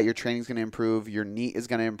do that, your training's going to improve, your NEAT is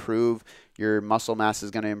going to improve, your muscle mass is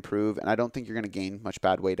going to improve, and I don't think you're going to gain much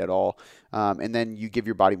bad weight at all. And then you give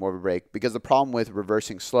your body more of a break, because the problem with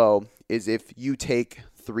reversing slow is if you take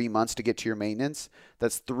 3 months to get to your maintenance,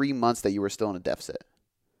 that's 3 months that you were still in a deficit.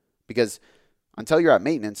 Because until you're at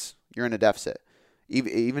maintenance, you're in a deficit.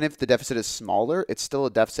 Even if the deficit is smaller, it's still a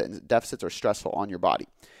deficit, and deficits are stressful on your body.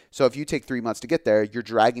 So if you take 3 months to get there, you're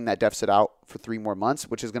dragging that deficit out for 3 more months,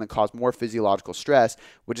 which is going to cause more physiological stress,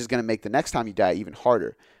 which is going to make the next time you diet even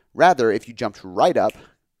harder. Rather, if you jumped right up,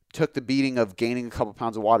 took the beating of gaining a couple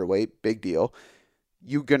pounds of water weight, big deal,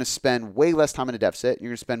 you're going to spend way less time in a deficit. You're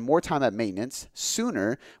going to spend more time at maintenance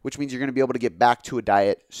sooner, which means you're going to be able to get back to a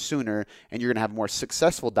diet sooner, and you're going to have a more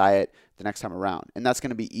successful diet the next time around. And that's going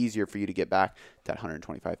to be easier for you to get back to that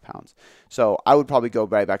 125 pounds. So I would probably go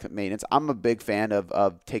right back to maintenance. I'm a big fan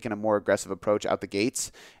of taking a more aggressive approach out the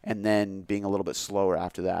gates and then being a little bit slower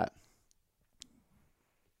after that.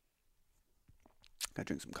 Gotta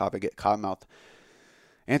drink some coffee, get cotton mouth.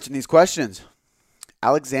 Answering these questions.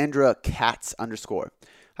 Alexandra Katz _.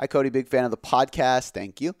 Hi, Cody. Big fan of the podcast.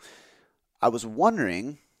 Thank you. I was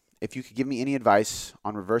wondering if you could give me any advice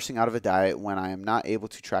on reversing out of a diet when I am not able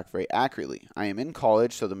to track very accurately. I am in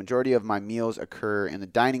college, so the majority of my meals occur in the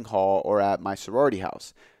dining hall or at my sorority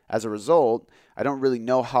house. As a result, I don't really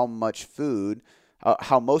know how most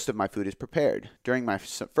of my food is prepared. During my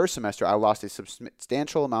first semester, I lost a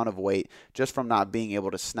substantial amount of weight just from not being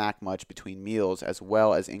able to snack much between meals, as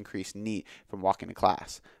well as increased NEAT from walking to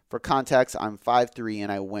class. For context, I'm 5'3",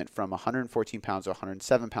 and I went from 114 pounds to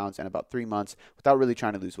 107 pounds in about 3 months without really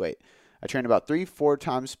trying to lose weight. I train about 3-4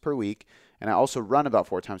 times per week, and I also run about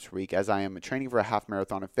 4 times per week, as I am training for a half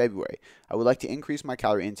marathon in February. I would like to increase my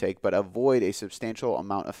calorie intake, but avoid a substantial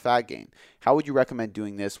amount of fat gain. How would you recommend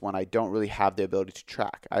doing this when I don't really have the ability to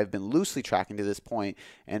track? I've been loosely tracking to this point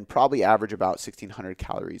and probably average about 1,600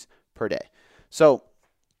 calories per day. So,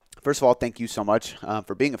 first of all, thank you so much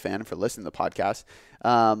for being a fan and for listening to the podcast.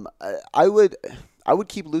 I would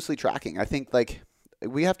keep loosely tracking. I think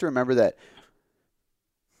we have to remember that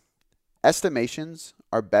estimations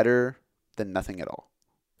are better than nothing at all.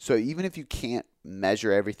 So even if you can't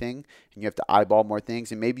measure everything and you have to eyeball more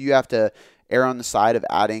things, and maybe you have to err on the side of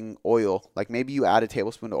adding oil, like maybe you add a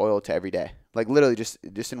tablespoon of oil to every day. Like literally just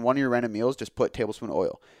in one of your random meals, just put tablespoon of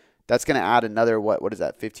oil. That's going to add another, what is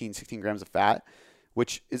that, 15, 16 grams of fat,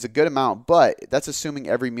 which is a good amount, but that's assuming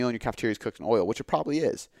every meal in your cafeteria is cooked in oil, which it probably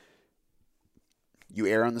is. You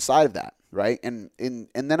err on the side of that, right? And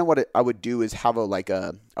then what I would do is have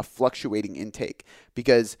a fluctuating intake,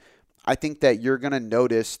 because I think that you're going to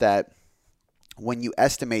notice that when you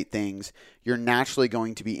estimate things, you're naturally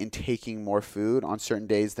going to be intaking more food on certain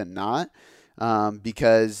days than not.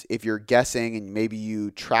 Because if you're guessing and maybe you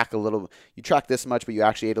track this much, but you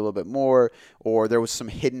actually ate a little bit more, or there was some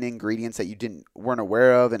hidden ingredients that you weren't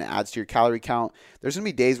aware of and it adds to your calorie count, there's going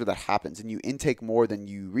to be days where that happens and you intake more than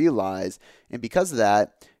you realize. And because of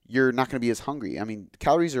that, you're not going to be as hungry. I mean,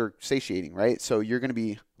 calories are satiating, right? So you're going to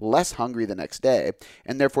be less hungry the next day,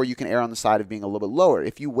 and therefore you can err on the side of being a little bit lower.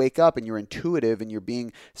 If you wake up and you're intuitive and you're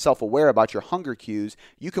being self-aware about your hunger cues,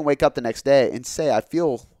 you can wake up the next day and say, I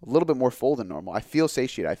feel a little bit more full than normal. I feel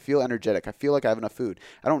satiated. I feel energetic. I feel like I have enough food.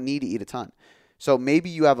 I don't need to eat a ton. So maybe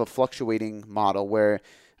you have a fluctuating model where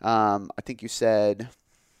I think you said,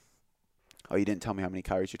 oh, you didn't tell me how many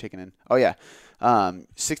calories you're taking in. Oh, yeah.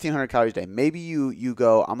 1,600 calories a day. Maybe you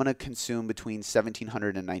go, I'm going to consume between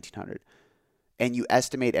 1,700 and 1,900. And you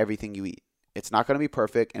estimate everything you eat. It's not going to be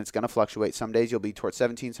perfect, and it's going to fluctuate. Some days you'll be towards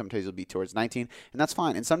 17. Some days you'll be towards 19. And that's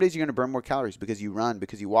fine. And some days you're going to burn more calories because you run,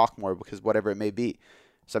 because you walk more, because whatever it may be.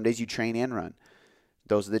 Some days you train and run.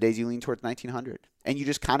 Those are the days you lean towards 1,900. And you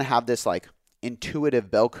just kind of have this like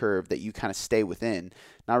intuitive bell curve that you kind of stay within.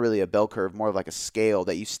 Not really a bell curve, more of like a scale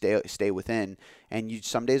that you stay within. And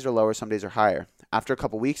some days are lower, some days are higher. After a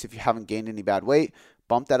couple weeks, if you haven't gained any bad weight,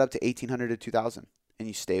 bump that up to 1,800 to 2,000, and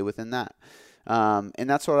you stay within that. And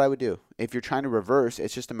that's what I would do. If you're trying to reverse,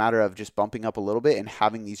 it's just a matter of just bumping up a little bit and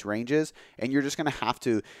having these ranges. And you're just going to have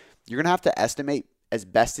to estimate as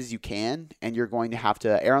best as you can, and you're going to have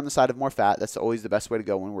to err on the side of more fat. That's always the best way to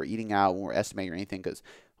go when we're eating out, when we're estimating or anything, because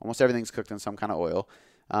almost everything's cooked in some kind of oil.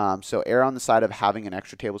 So err on the side of having an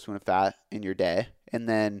extra tablespoon of fat in your day. And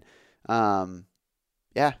then,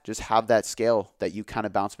 just have that scale that you kind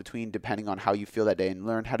of bounce between depending on how you feel that day, and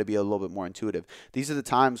learn how to be a little bit more intuitive. These are the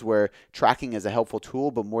times where tracking is a helpful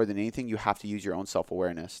tool, but more than anything, you have to use your own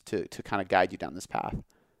self-awareness to kind of guide you down this path.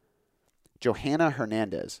 Johanna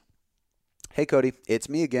Hernandez. Hey, Cody, it's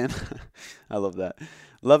me again. I love that.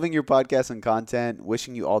 Loving your podcast and content.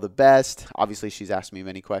 Wishing you all the best. Obviously, she's asked me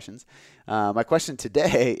many questions. My question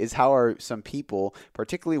today is, how are some people,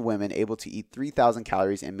 particularly women, able to eat 3,000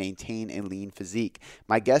 calories and maintain a lean physique?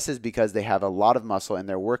 My guess is because they have a lot of muscle in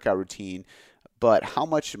their workout routine, but how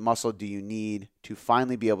much muscle do you need to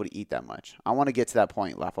finally be able to eat that much? I want to get to that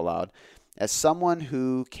point, laugh aloud. As someone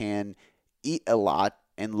who can eat a lot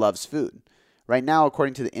and loves food. Right now,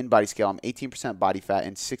 according to the InBody scale, I'm 18% body fat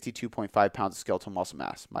and 62.5 pounds of skeletal muscle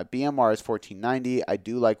mass. My BMR is 1490. I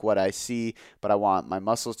do like what I see, but I want my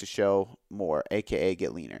muscles to show more, aka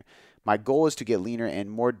get leaner. My goal is to get leaner and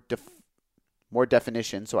more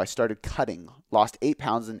definition, so I started cutting. Lost 8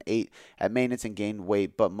 pounds and 8 at maintenance and gained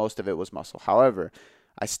weight, but most of it was muscle. However,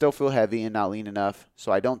 I still feel heavy and not lean enough,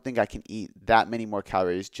 so I don't think I can eat that many more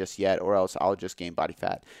calories just yet, or else I'll just gain body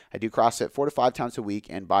fat. I do CrossFit 4 to 5 times a week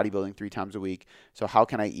and bodybuilding 3 times a week, so how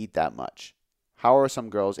can I eat that much? How are some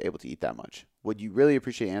girls able to eat that much? Would you really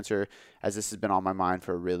appreciate an answer, as this has been on my mind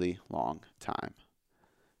for a really long time.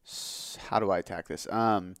 How do I attack this?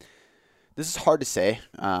 This is hard to say.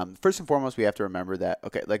 First and foremost, we have to remember that,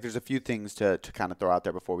 there's a few things to kind of throw out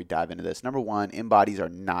there before we dive into this. Number one, InBodies are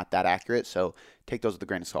not that accurate, so take those with a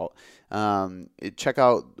grain of salt. Check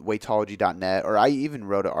out weightology.net, or I even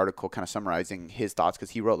wrote an article kind of summarizing his thoughts,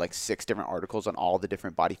 because he wrote like 6 different articles on all the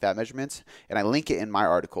different body fat measurements, and I link it in my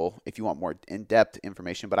article if you want more in-depth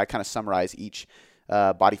information, but I kind of summarize each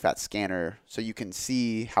body fat scanner so you can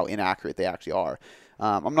see how inaccurate they actually are.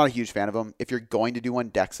 I'm not a huge fan of them. If you're going to do one,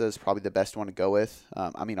 DEXA is probably the best one to go with.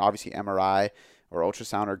 Obviously MRI or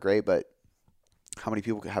ultrasound are great, but how many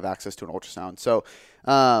people have access to an ultrasound? So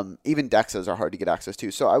even DEXAs are hard to get access to.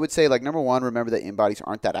 So I would say, number one, remember that InBodies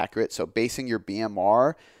aren't that accurate. So basing your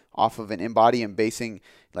BMR off of an InBody and basing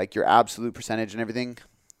your absolute percentage and everything,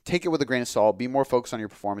 take it with a grain of salt. Be more focused on your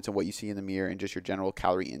performance and what you see in the mirror and just your general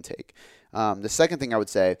calorie intake. The second thing I would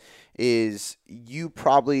say is you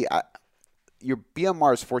probably your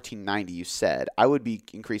BMR is 1490, you said. I would be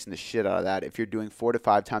increasing the shit out of that if you're doing 4 to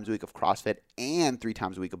 5 times a week of CrossFit and 3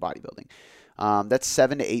 times a week of bodybuilding. That's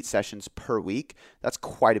 7 to 8 sessions per week. That's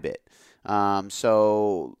quite a bit.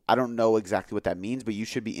 So I don't know exactly what that means, but you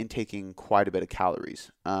should be intaking quite a bit of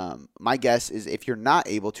calories. My guess is if you're not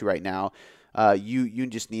able to right now, you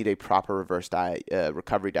just need a proper reverse diet,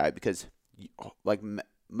 recovery diet, because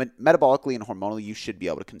metabolically and hormonally, you should be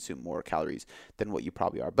able to consume more calories than what you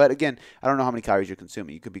probably are. But again, I don't know how many calories you're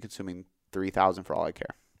consuming. You could be consuming 3,000 for all I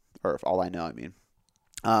care, or for all I know, I mean.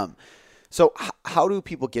 So how do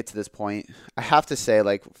people get to this point? I have to say,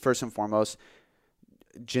 first and foremost,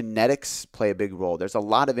 genetics play a big role. There's a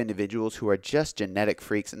lot of individuals who are just genetic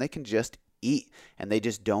freaks, and they can just eat and they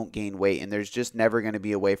just don't gain weight, and there's just never going to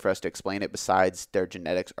be a way for us to explain it besides their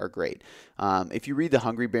genetics are great. If you read The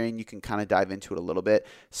Hungry Brain, you can kind of dive into it a little bit.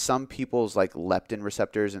 Some people's leptin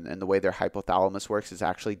receptors and the way their hypothalamus works is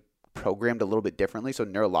actually programmed a little bit differently. So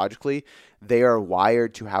neurologically, they are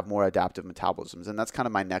wired to have more adaptive metabolisms. And that's kind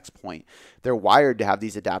of my next point. They're wired to have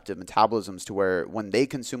these adaptive metabolisms to where when they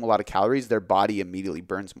consume a lot of calories, their body immediately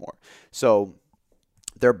burns more. So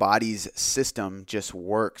their body's system just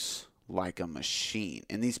works like a machine.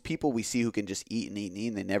 And these people we see who can just eat and eat and eat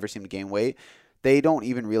and they never seem to gain weight, they don't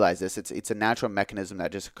even realize this. It's a natural mechanism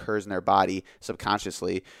that just occurs in their body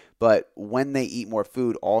subconsciously. But when they eat more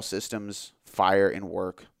food, all systems fire and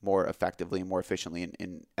work more effectively and more efficiently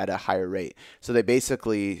and at a higher rate. So they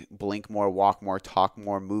basically blink more, walk more, talk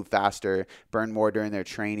more, move faster, burn more during their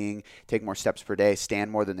training, take more steps per day,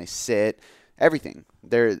 stand more than they sit. Everything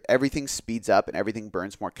speeds up and everything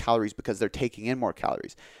burns more calories because they're taking in more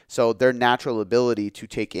calories. So their natural ability to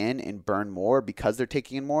take in and burn more because they're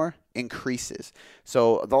taking in more increases.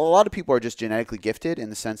 So a lot of people are just genetically gifted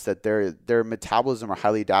in the sense that their metabolism are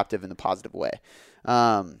highly adaptive in the positive way.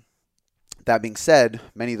 That being said,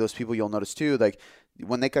 many of those people you'll notice too, like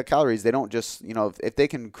when they cut calories, they don't just, if they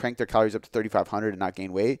can crank their calories up to 3,500 and not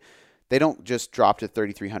gain weight, they don't just drop to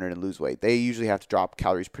 3,300 and lose weight. They usually have to drop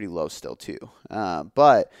calories pretty low still too.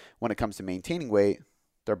 But when it comes to maintaining weight,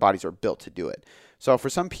 their bodies are built to do it. So for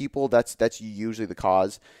some people, that's usually the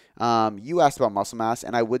cause. You asked about muscle mass,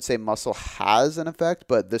 and I would say muscle has an effect,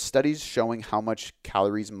 but the studies showing how much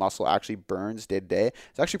calories muscle actually burns day to day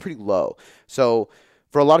is actually pretty low. So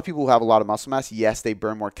for a lot of people who have a lot of muscle mass, yes, they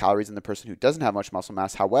burn more calories than the person who doesn't have much muscle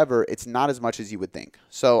mass. However, it's not as much as you would think.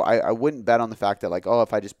 So I wouldn't bet on the fact that like, oh,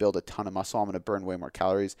 if I just build a ton of muscle, I'm going to burn way more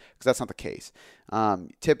calories, because that's not the case.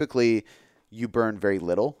 Typically, you burn very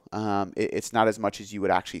little. It's not as much as you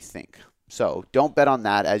would actually think. So don't bet on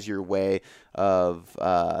that as your way of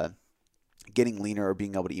getting leaner or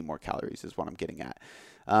being able to eat more calories is what I'm getting at.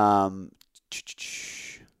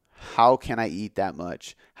 How can I eat that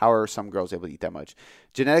much? How are some girls able to eat that much?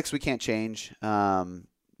 Genetics we can't change.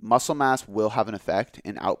 Muscle mass will have an effect,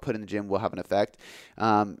 and output in the gym will have an effect.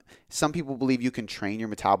 Some people believe you can train your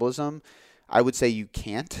metabolism. I would say you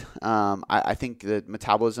can't. I think that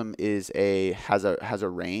metabolism has a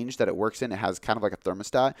range that it works in. It has kind of like a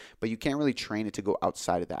thermostat, but you can't really train it to go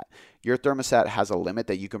outside of that. Your thermostat has a limit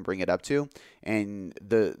that you can bring it up to, and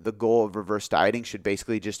the goal of reverse dieting should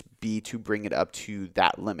basically just be to bring it up to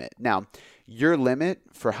that limit. Now, your limit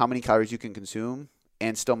for how many calories you can consume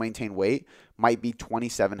and still maintain weight might be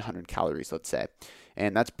 2,700 calories, let's say.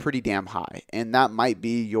 And that's pretty damn high. And that might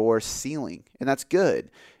be your ceiling. And that's good.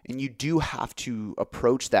 And you do have to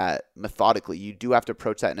approach that methodically. You do have to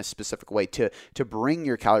approach that in a specific way to bring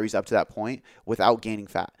your calories up to that point without gaining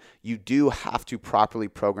fat. You do have to properly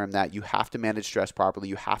program that. You have to manage stress properly.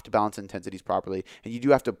 You have to balance intensities properly. And you do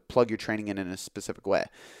have to plug your training in a specific way.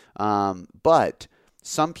 But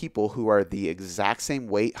some people who are the exact same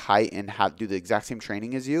weight, height, and do the exact same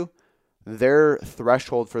training as you, their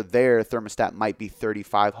threshold for their thermostat might be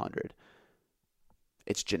 3,500.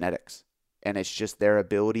 It's genetics. And it's just their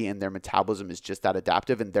ability and their metabolism is just that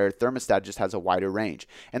adaptive, and their thermostat just has a wider range.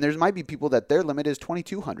 And there might be people that their limit is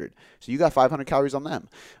 2,200. So you got 500 calories on them.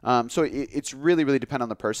 So it's really, really dependent on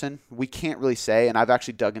the person. We can't really say, and I've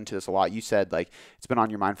actually dug into this a lot. You said like it's been on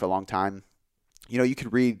your mind for a long time. You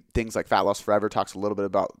could read things like Fat Loss Forever talks a little bit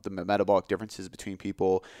about the metabolic differences between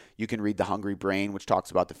people. You can read The Hungry Brain, which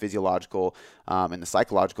talks about the physiological and the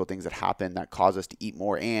psychological things that happen that cause us to eat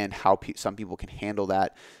more, and how some people can handle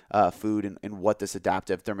that food and what this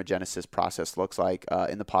adaptive thermogenesis process looks like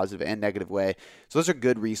in the positive and negative way. So those are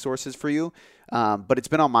good resources for you. But it's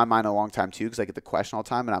been on my mind a long time too, because I get the question all the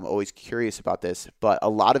time and I'm always curious about this. But a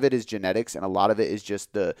lot of it is genetics, and a lot of it is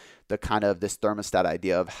just the kind of this thermostat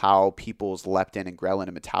idea of how people's leptin and ghrelin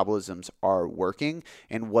and metabolisms are working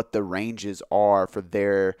and what the ranges are for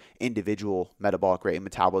their individual metabolic rate and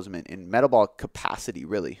metabolism and metabolic capacity,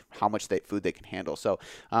 really, how much food they can handle. So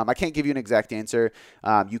I can't give you an exact answer.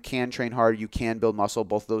 You can train hard, you can build muscle.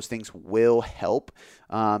 Both of those things will help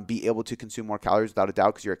be able to consume more calories without a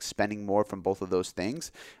doubt, because you're expending more from both of those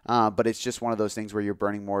things. But it's just one of those things where you're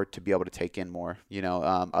burning more to be able to take in more.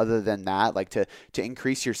 Other than that, like to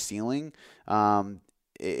increase your ceiling,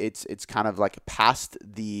 it's kind of like past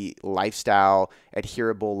the lifestyle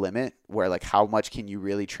adherable limit where like how much can you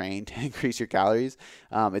really train to increase your calories.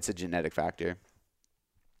 It's a genetic factor.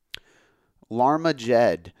 Larma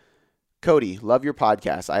Jed. Cody, love your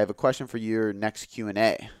podcast. I have a question for your next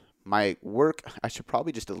Q&A. My work, I should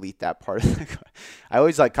probably just delete that part. I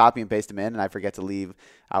always like copy and paste them in, and I forget to leave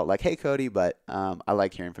out like, hey, Cody, but I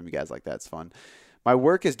like hearing from you guys like that. It's fun. My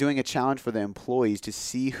work is doing a challenge for the employees to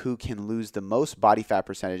see who can lose the most body fat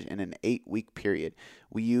percentage in an 8-week period.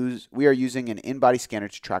 We are using an in-body scanner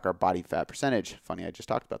to track our body fat percentage. Funny, I just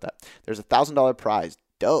talked about that. There's a $1,000 prize.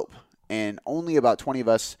 Dope. And only about 20 of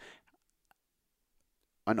us,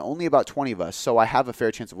 so I have a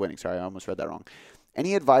fair chance of winning. Sorry, I almost read that wrong.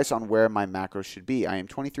 Any advice on where my macros should be? I am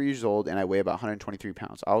 23 years old and I weigh about 123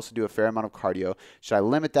 pounds. I also do a fair amount of cardio. Should I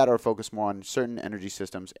limit that or focus more on certain energy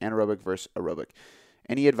systems, anaerobic versus aerobic?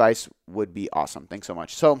 Any advice would be awesome. Thanks so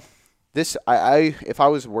much. So this, if I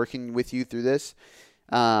was working with you through this,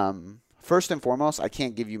 first and foremost, I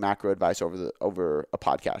can't give you macro advice over a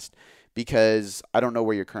podcast because I don't know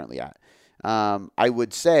where you're currently at. I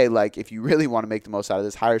would say, like, if you really want to make the most out of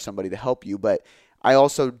this, hire somebody to help you. But I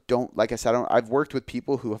also don't, like I said, I've worked with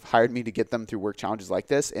people who have hired me to get them through work challenges like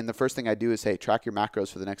this. And the first thing I do is, hey, track your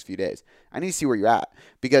macros for the next few days. I need to see where you're at.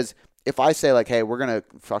 Because if I say, like, hey, we're going to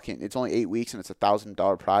it's only 8 weeks and it's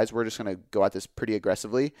 $1,000 prize, we're just going to go at this pretty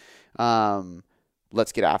aggressively.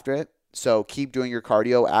 Let's get after it. So keep doing your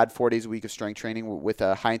cardio, add 4 days a week of strength training with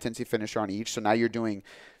a high intensity finisher on each. So now you're doing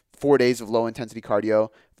 4 days of low intensity cardio,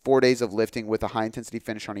 4 days of lifting with a high intensity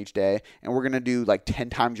finish on each day. And we're going to do like 10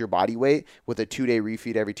 times your body weight with a 2-day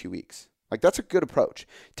refeed every 2 weeks. Like, that's a good approach.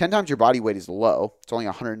 10 times your body weight is low. It's only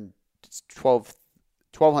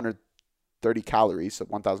 1,230 calories, so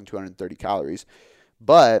 1,230 calories.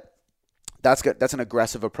 But that's good. That's an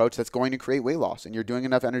aggressive approach that's going to create weight loss. And you're doing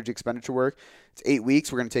enough energy expenditure work. It's 8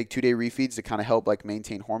 weeks. We're going to take 2-day refeeds to kind of help like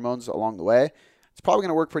maintain hormones along the way. It's probably going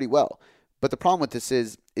to work pretty well. But the problem with this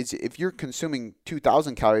is if you're consuming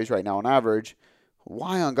 2,000 calories right now on average,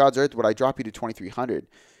 why on God's earth would I drop you to 2,300?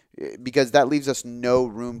 Because that leaves us no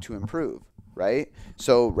room to improve, right?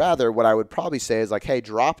 So rather, what I would probably say is like, hey,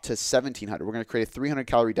 drop to 1,700. We're going to create a 300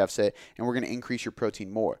 calorie deficit, and we're going to increase your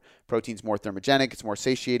protein more. Protein's more thermogenic, it's more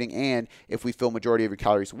satiating, and if we fill majority of your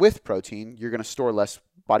calories with protein, you're going to store less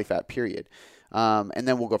body fat, period. And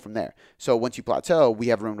then we'll go from there. So once you plateau, we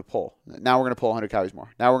have room to pull. Now we're going to pull 100 calories more.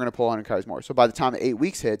 Now we're going to pull 100 calories more. So by the time 8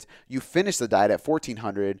 weeks hits, you finish the diet at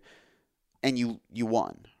 1,400 and you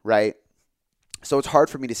won, right? So it's hard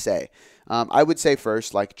for me to say. I would say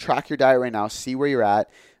first, like, track your diet right now, see where you're at.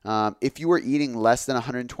 If you were eating less than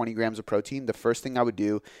 120 grams of protein, the first thing I would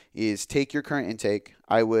do is take your current intake.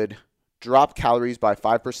 I would drop calories by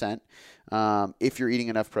 5%. If you're eating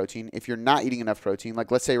enough protein. If you're not eating enough protein,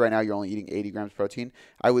 like let's say right now you're only eating 80 grams of protein,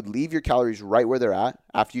 I would leave your calories right where they're at.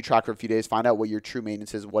 After you track for a few days, find out what your true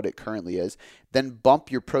maintenance is, what it currently is. Then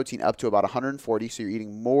bump your protein up to about 140, so you're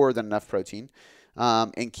eating more than enough protein,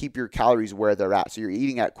 and keep your calories where they're at. So you're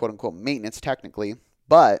eating at quote-unquote maintenance technically,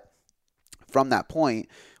 but from that point,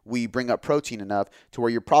 we bring up protein enough to where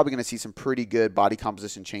you're probably going to see some pretty good body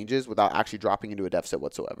composition changes without actually dropping into a deficit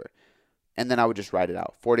whatsoever. And then I would just ride it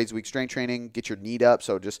out. 4 days a week strength training, get your need up.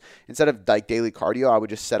 So just instead of like daily cardio, I would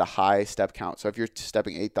just set a high step count. So if you're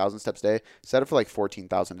stepping 8,000 steps a day, set it for like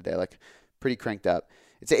 14,000 a day, like pretty cranked up.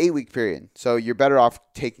 It's an 8-week period. So you're better off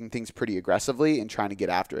taking things pretty aggressively and trying to get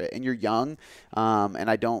after it. And you're young, and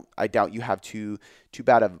I doubt you have too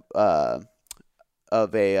bad of a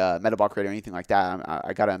metabolic rate or anything like that.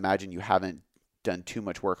 I got to imagine you haven't done too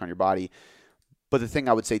much work on your body. But the thing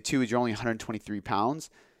I would say too is you're only 123 pounds.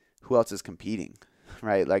 Who else is competing,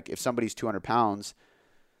 right? Like if somebody's 200 pounds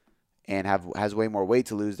and has way more weight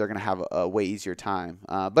to lose, they're going to have a way easier time.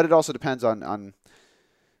 But it also depends on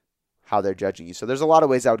how they're judging you. So there's a lot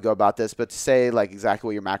of ways I would go about this, but to say like exactly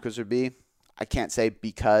what your macros would be, I can't say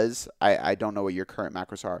because I don't know what your current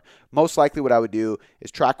macros are. Most likely what I would do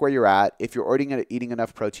is track where you're at. If you're already eating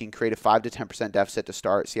enough protein, create a 5 to 10% deficit to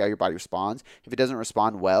start, see how your body responds. If it doesn't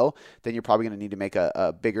respond well, then you're probably going to need to make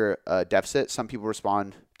a bigger deficit. Some people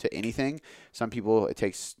respond to anything. Some people, it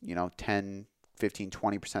takes 10, 15,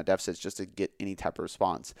 20% deficits just to get any type of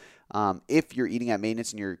response. If you're eating at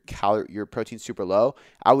maintenance and your protein's super low,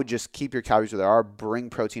 I would just keep your calories where they are, bring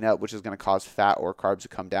protein up, which is going to cause fat or carbs to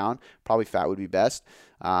come down. Probably fat would be best,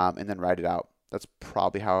 and then ride it out. That's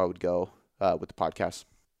probably how I would go with the podcast.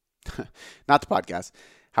 Not the podcast.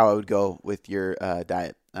 How I would go with your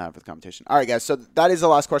diet for the competition. All right, guys. So that is the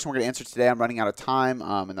last question we're going to answer today. I'm running out of time,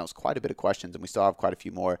 and that was quite a bit of questions, and we still have quite a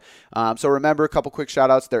few more. So remember, a couple quick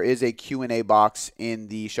shout-outs. There is a Q&A box in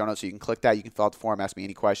the show notes, so you can click that. You can fill out the form, ask me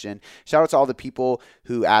any question. Shout-out to all the people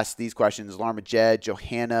who asked these questions: Laura Majed,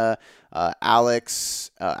 Johanna,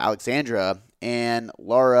 Alex, Alexandra, and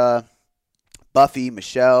Laura, Buffy,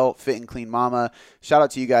 Michelle, Fit and Clean Mama. Shout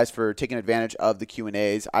out to you guys for taking advantage of the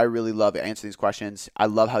Q&As. I really love answering these questions. I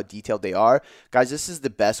love how detailed they are. Guys, this is the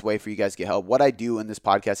best way for you guys to get help. What I do in this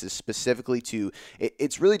podcast is specifically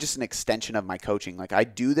it's really just an extension of my coaching. Like, I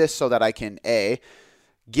do this so that I can,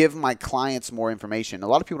 give my clients more information. A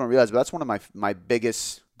lot of people don't realize, but that's one of my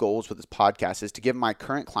biggest goals with this podcast is to give my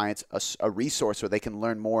current clients a resource where they can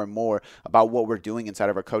learn more and more about what we're doing inside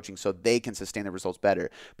of our coaching so they can sustain the results better.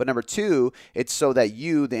 But number two, it's so that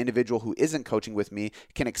you, the individual who isn't coaching with me,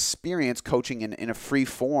 can experience coaching in a free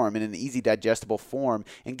form, in an easy digestible form,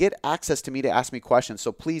 and get access to me to ask me questions.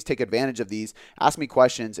 So please take advantage of these, ask me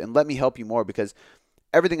questions, and let me help you more, because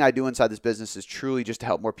everything I do inside this business is truly just to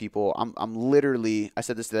help more people. I'm literally, I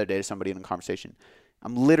said this the other day to somebody in a conversation,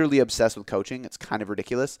 I'm literally obsessed with coaching. It's kind of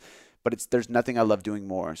ridiculous, but there's nothing I love doing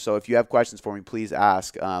more. So if you have questions for me, please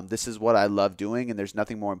ask. This is what I love doing, and there's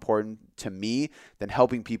nothing more important to me than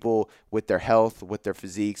helping people with their health, with their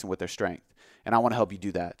physiques, and with their strength. And I want to help you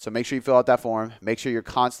do that. So make sure you fill out that form. Make sure you're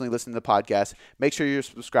constantly listening to the podcast. Make sure you're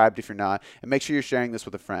subscribed if you're not. And make sure you're sharing this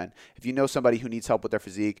with a friend. If you know somebody who needs help with their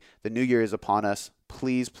physique, the new year is upon us.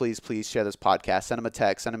 Please, please, please share this podcast. Send them a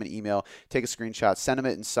text. Send them an email. Take a screenshot. Send them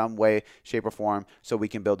it in some way, shape, or form so we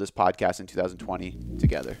can build this podcast in 2020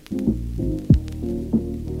 together.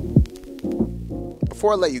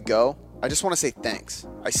 Before I let you go, I just want to say thanks.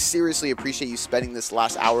 I seriously appreciate you spending this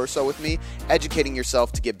last hour or so with me, educating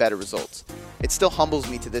yourself to get better results. It still humbles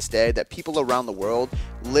me to this day that people around the world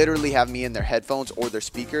literally have me in their headphones or their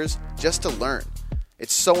speakers just to learn.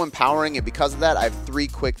 It's so empowering, and because of that, I have 3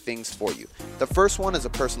 quick things for you. The first one is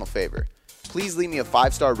a personal favor. Please leave me a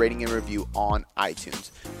 5-star rating and review on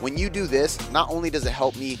iTunes. When you do this, not only does it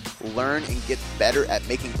help me learn and get better at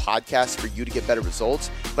making podcasts for you to get better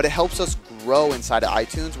results, but it helps us grow inside of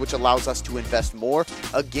iTunes, which allows us to invest more,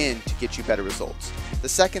 again, to get you better results. The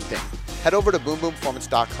second thing, head over to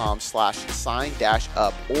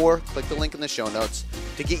boomboomperformance.com/sign-up or click the link in the show notes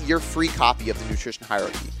to get your free copy of the Nutrition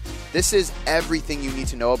Hierarchy. This is everything you need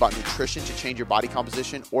to know about nutrition to change your body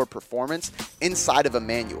composition or performance inside of a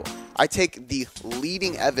manual. I take the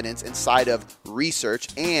leading evidence inside of research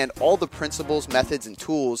and all the principles, methods, and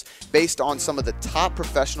tools based on some of the top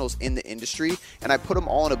professionals in the industry, and I put them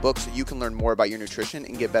all in a book so you can learn more about your nutrition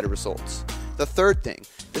and get better results. The third thing,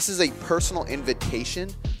 this is a personal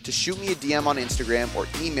invitation to shoot me a DM on Instagram or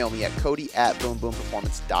email me at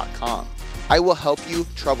cody@boomboomperformance.com. I will help you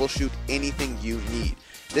troubleshoot anything you need.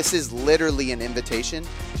 This is literally an invitation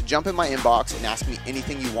to jump in my inbox and ask me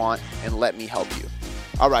anything you want and let me help you.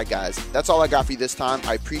 All right, guys, that's all I got for you this time.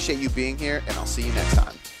 I appreciate you being here, and I'll see you next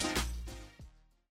time.